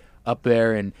friends up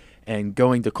there and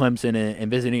going to Clemson and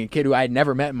visiting a kid who I had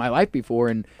never met in my life before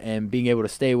and being able to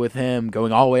stay with him,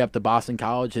 going all the way up to Boston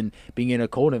College and being in a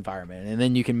cold environment. And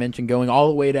then you can mention going all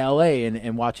the way to L.A.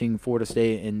 and watching Florida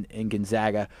State and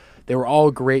Gonzaga. they were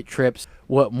all great trips.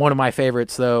 One of my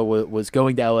favorites, though, was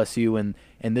going to LSU,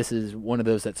 and this is one of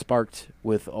those that sparked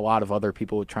with a lot of other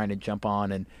people trying to jump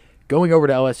on, and going over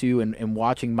to LSU and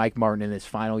watching Mike Martin in his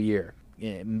final year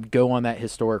go on that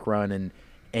historic run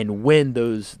and win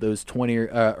those 20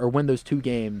 or win those 2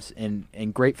 games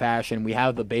in great fashion. We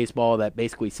have the baseball that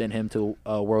basically sent him to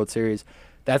a World Series.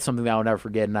 That's something that I'll never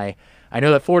forget. And I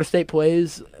know that Florida State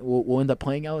will end up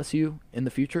playing LSU in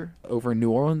the future over in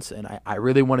New Orleans, and I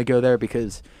really want to go there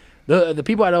because the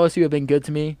people at LSU have been good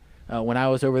to me. When I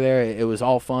was over there, it was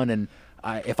all fun, and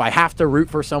if I have to root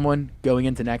for someone going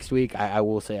into next week, I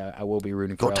will say I will be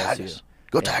rooting for Go LSU. Tigers.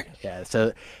 Go Tigers. Yeah,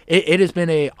 so it has been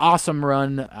a awesome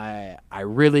run. I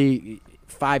really,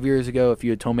 5 years ago, if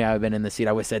you had told me I would have been in the seat,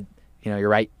 I would have said, you're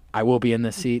right, I will be in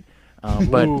this seat.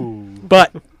 But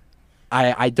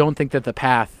I don't think that the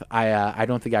path, I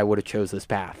don't think I would have chose this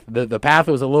path. The path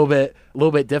was a little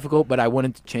bit difficult, but I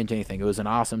wouldn't change anything. It was an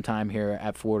awesome time here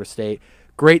at Florida State.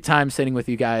 Great time sitting with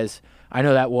you guys. I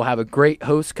know that we'll have a great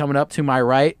host coming up to my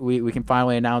right. We can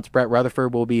finally announce Brett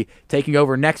Rutherford will be taking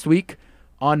over next week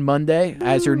on Monday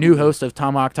as your new host of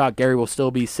Tomahawk Talk. Gary will still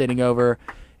be sitting over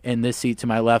in this seat to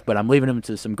my left, but I'm leaving him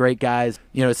to some great guys.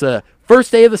 It's the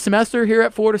first day of the semester here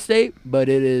at Florida State, but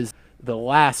it is the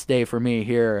last day for me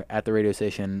here at the radio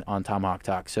station on Tomahawk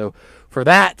Talk. So for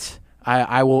that,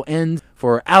 I will end.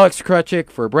 For Alex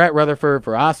Krutchik, for Brett Rutherford,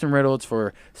 for Austin Reynolds,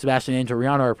 for Sebastian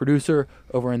Angeliano, our producer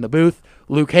over in the booth,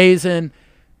 Luke Hazen,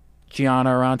 Gianna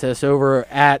Arantes over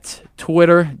at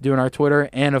Twitter, doing our Twitter,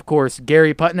 and, of course,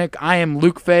 Gary Putnick. I am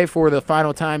Luke Fay for the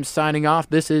final time signing off.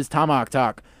 This is Tomahawk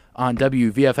Talk on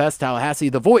WVFS Tallahassee,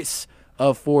 the voice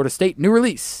of Florida State. New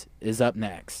release is up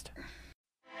next.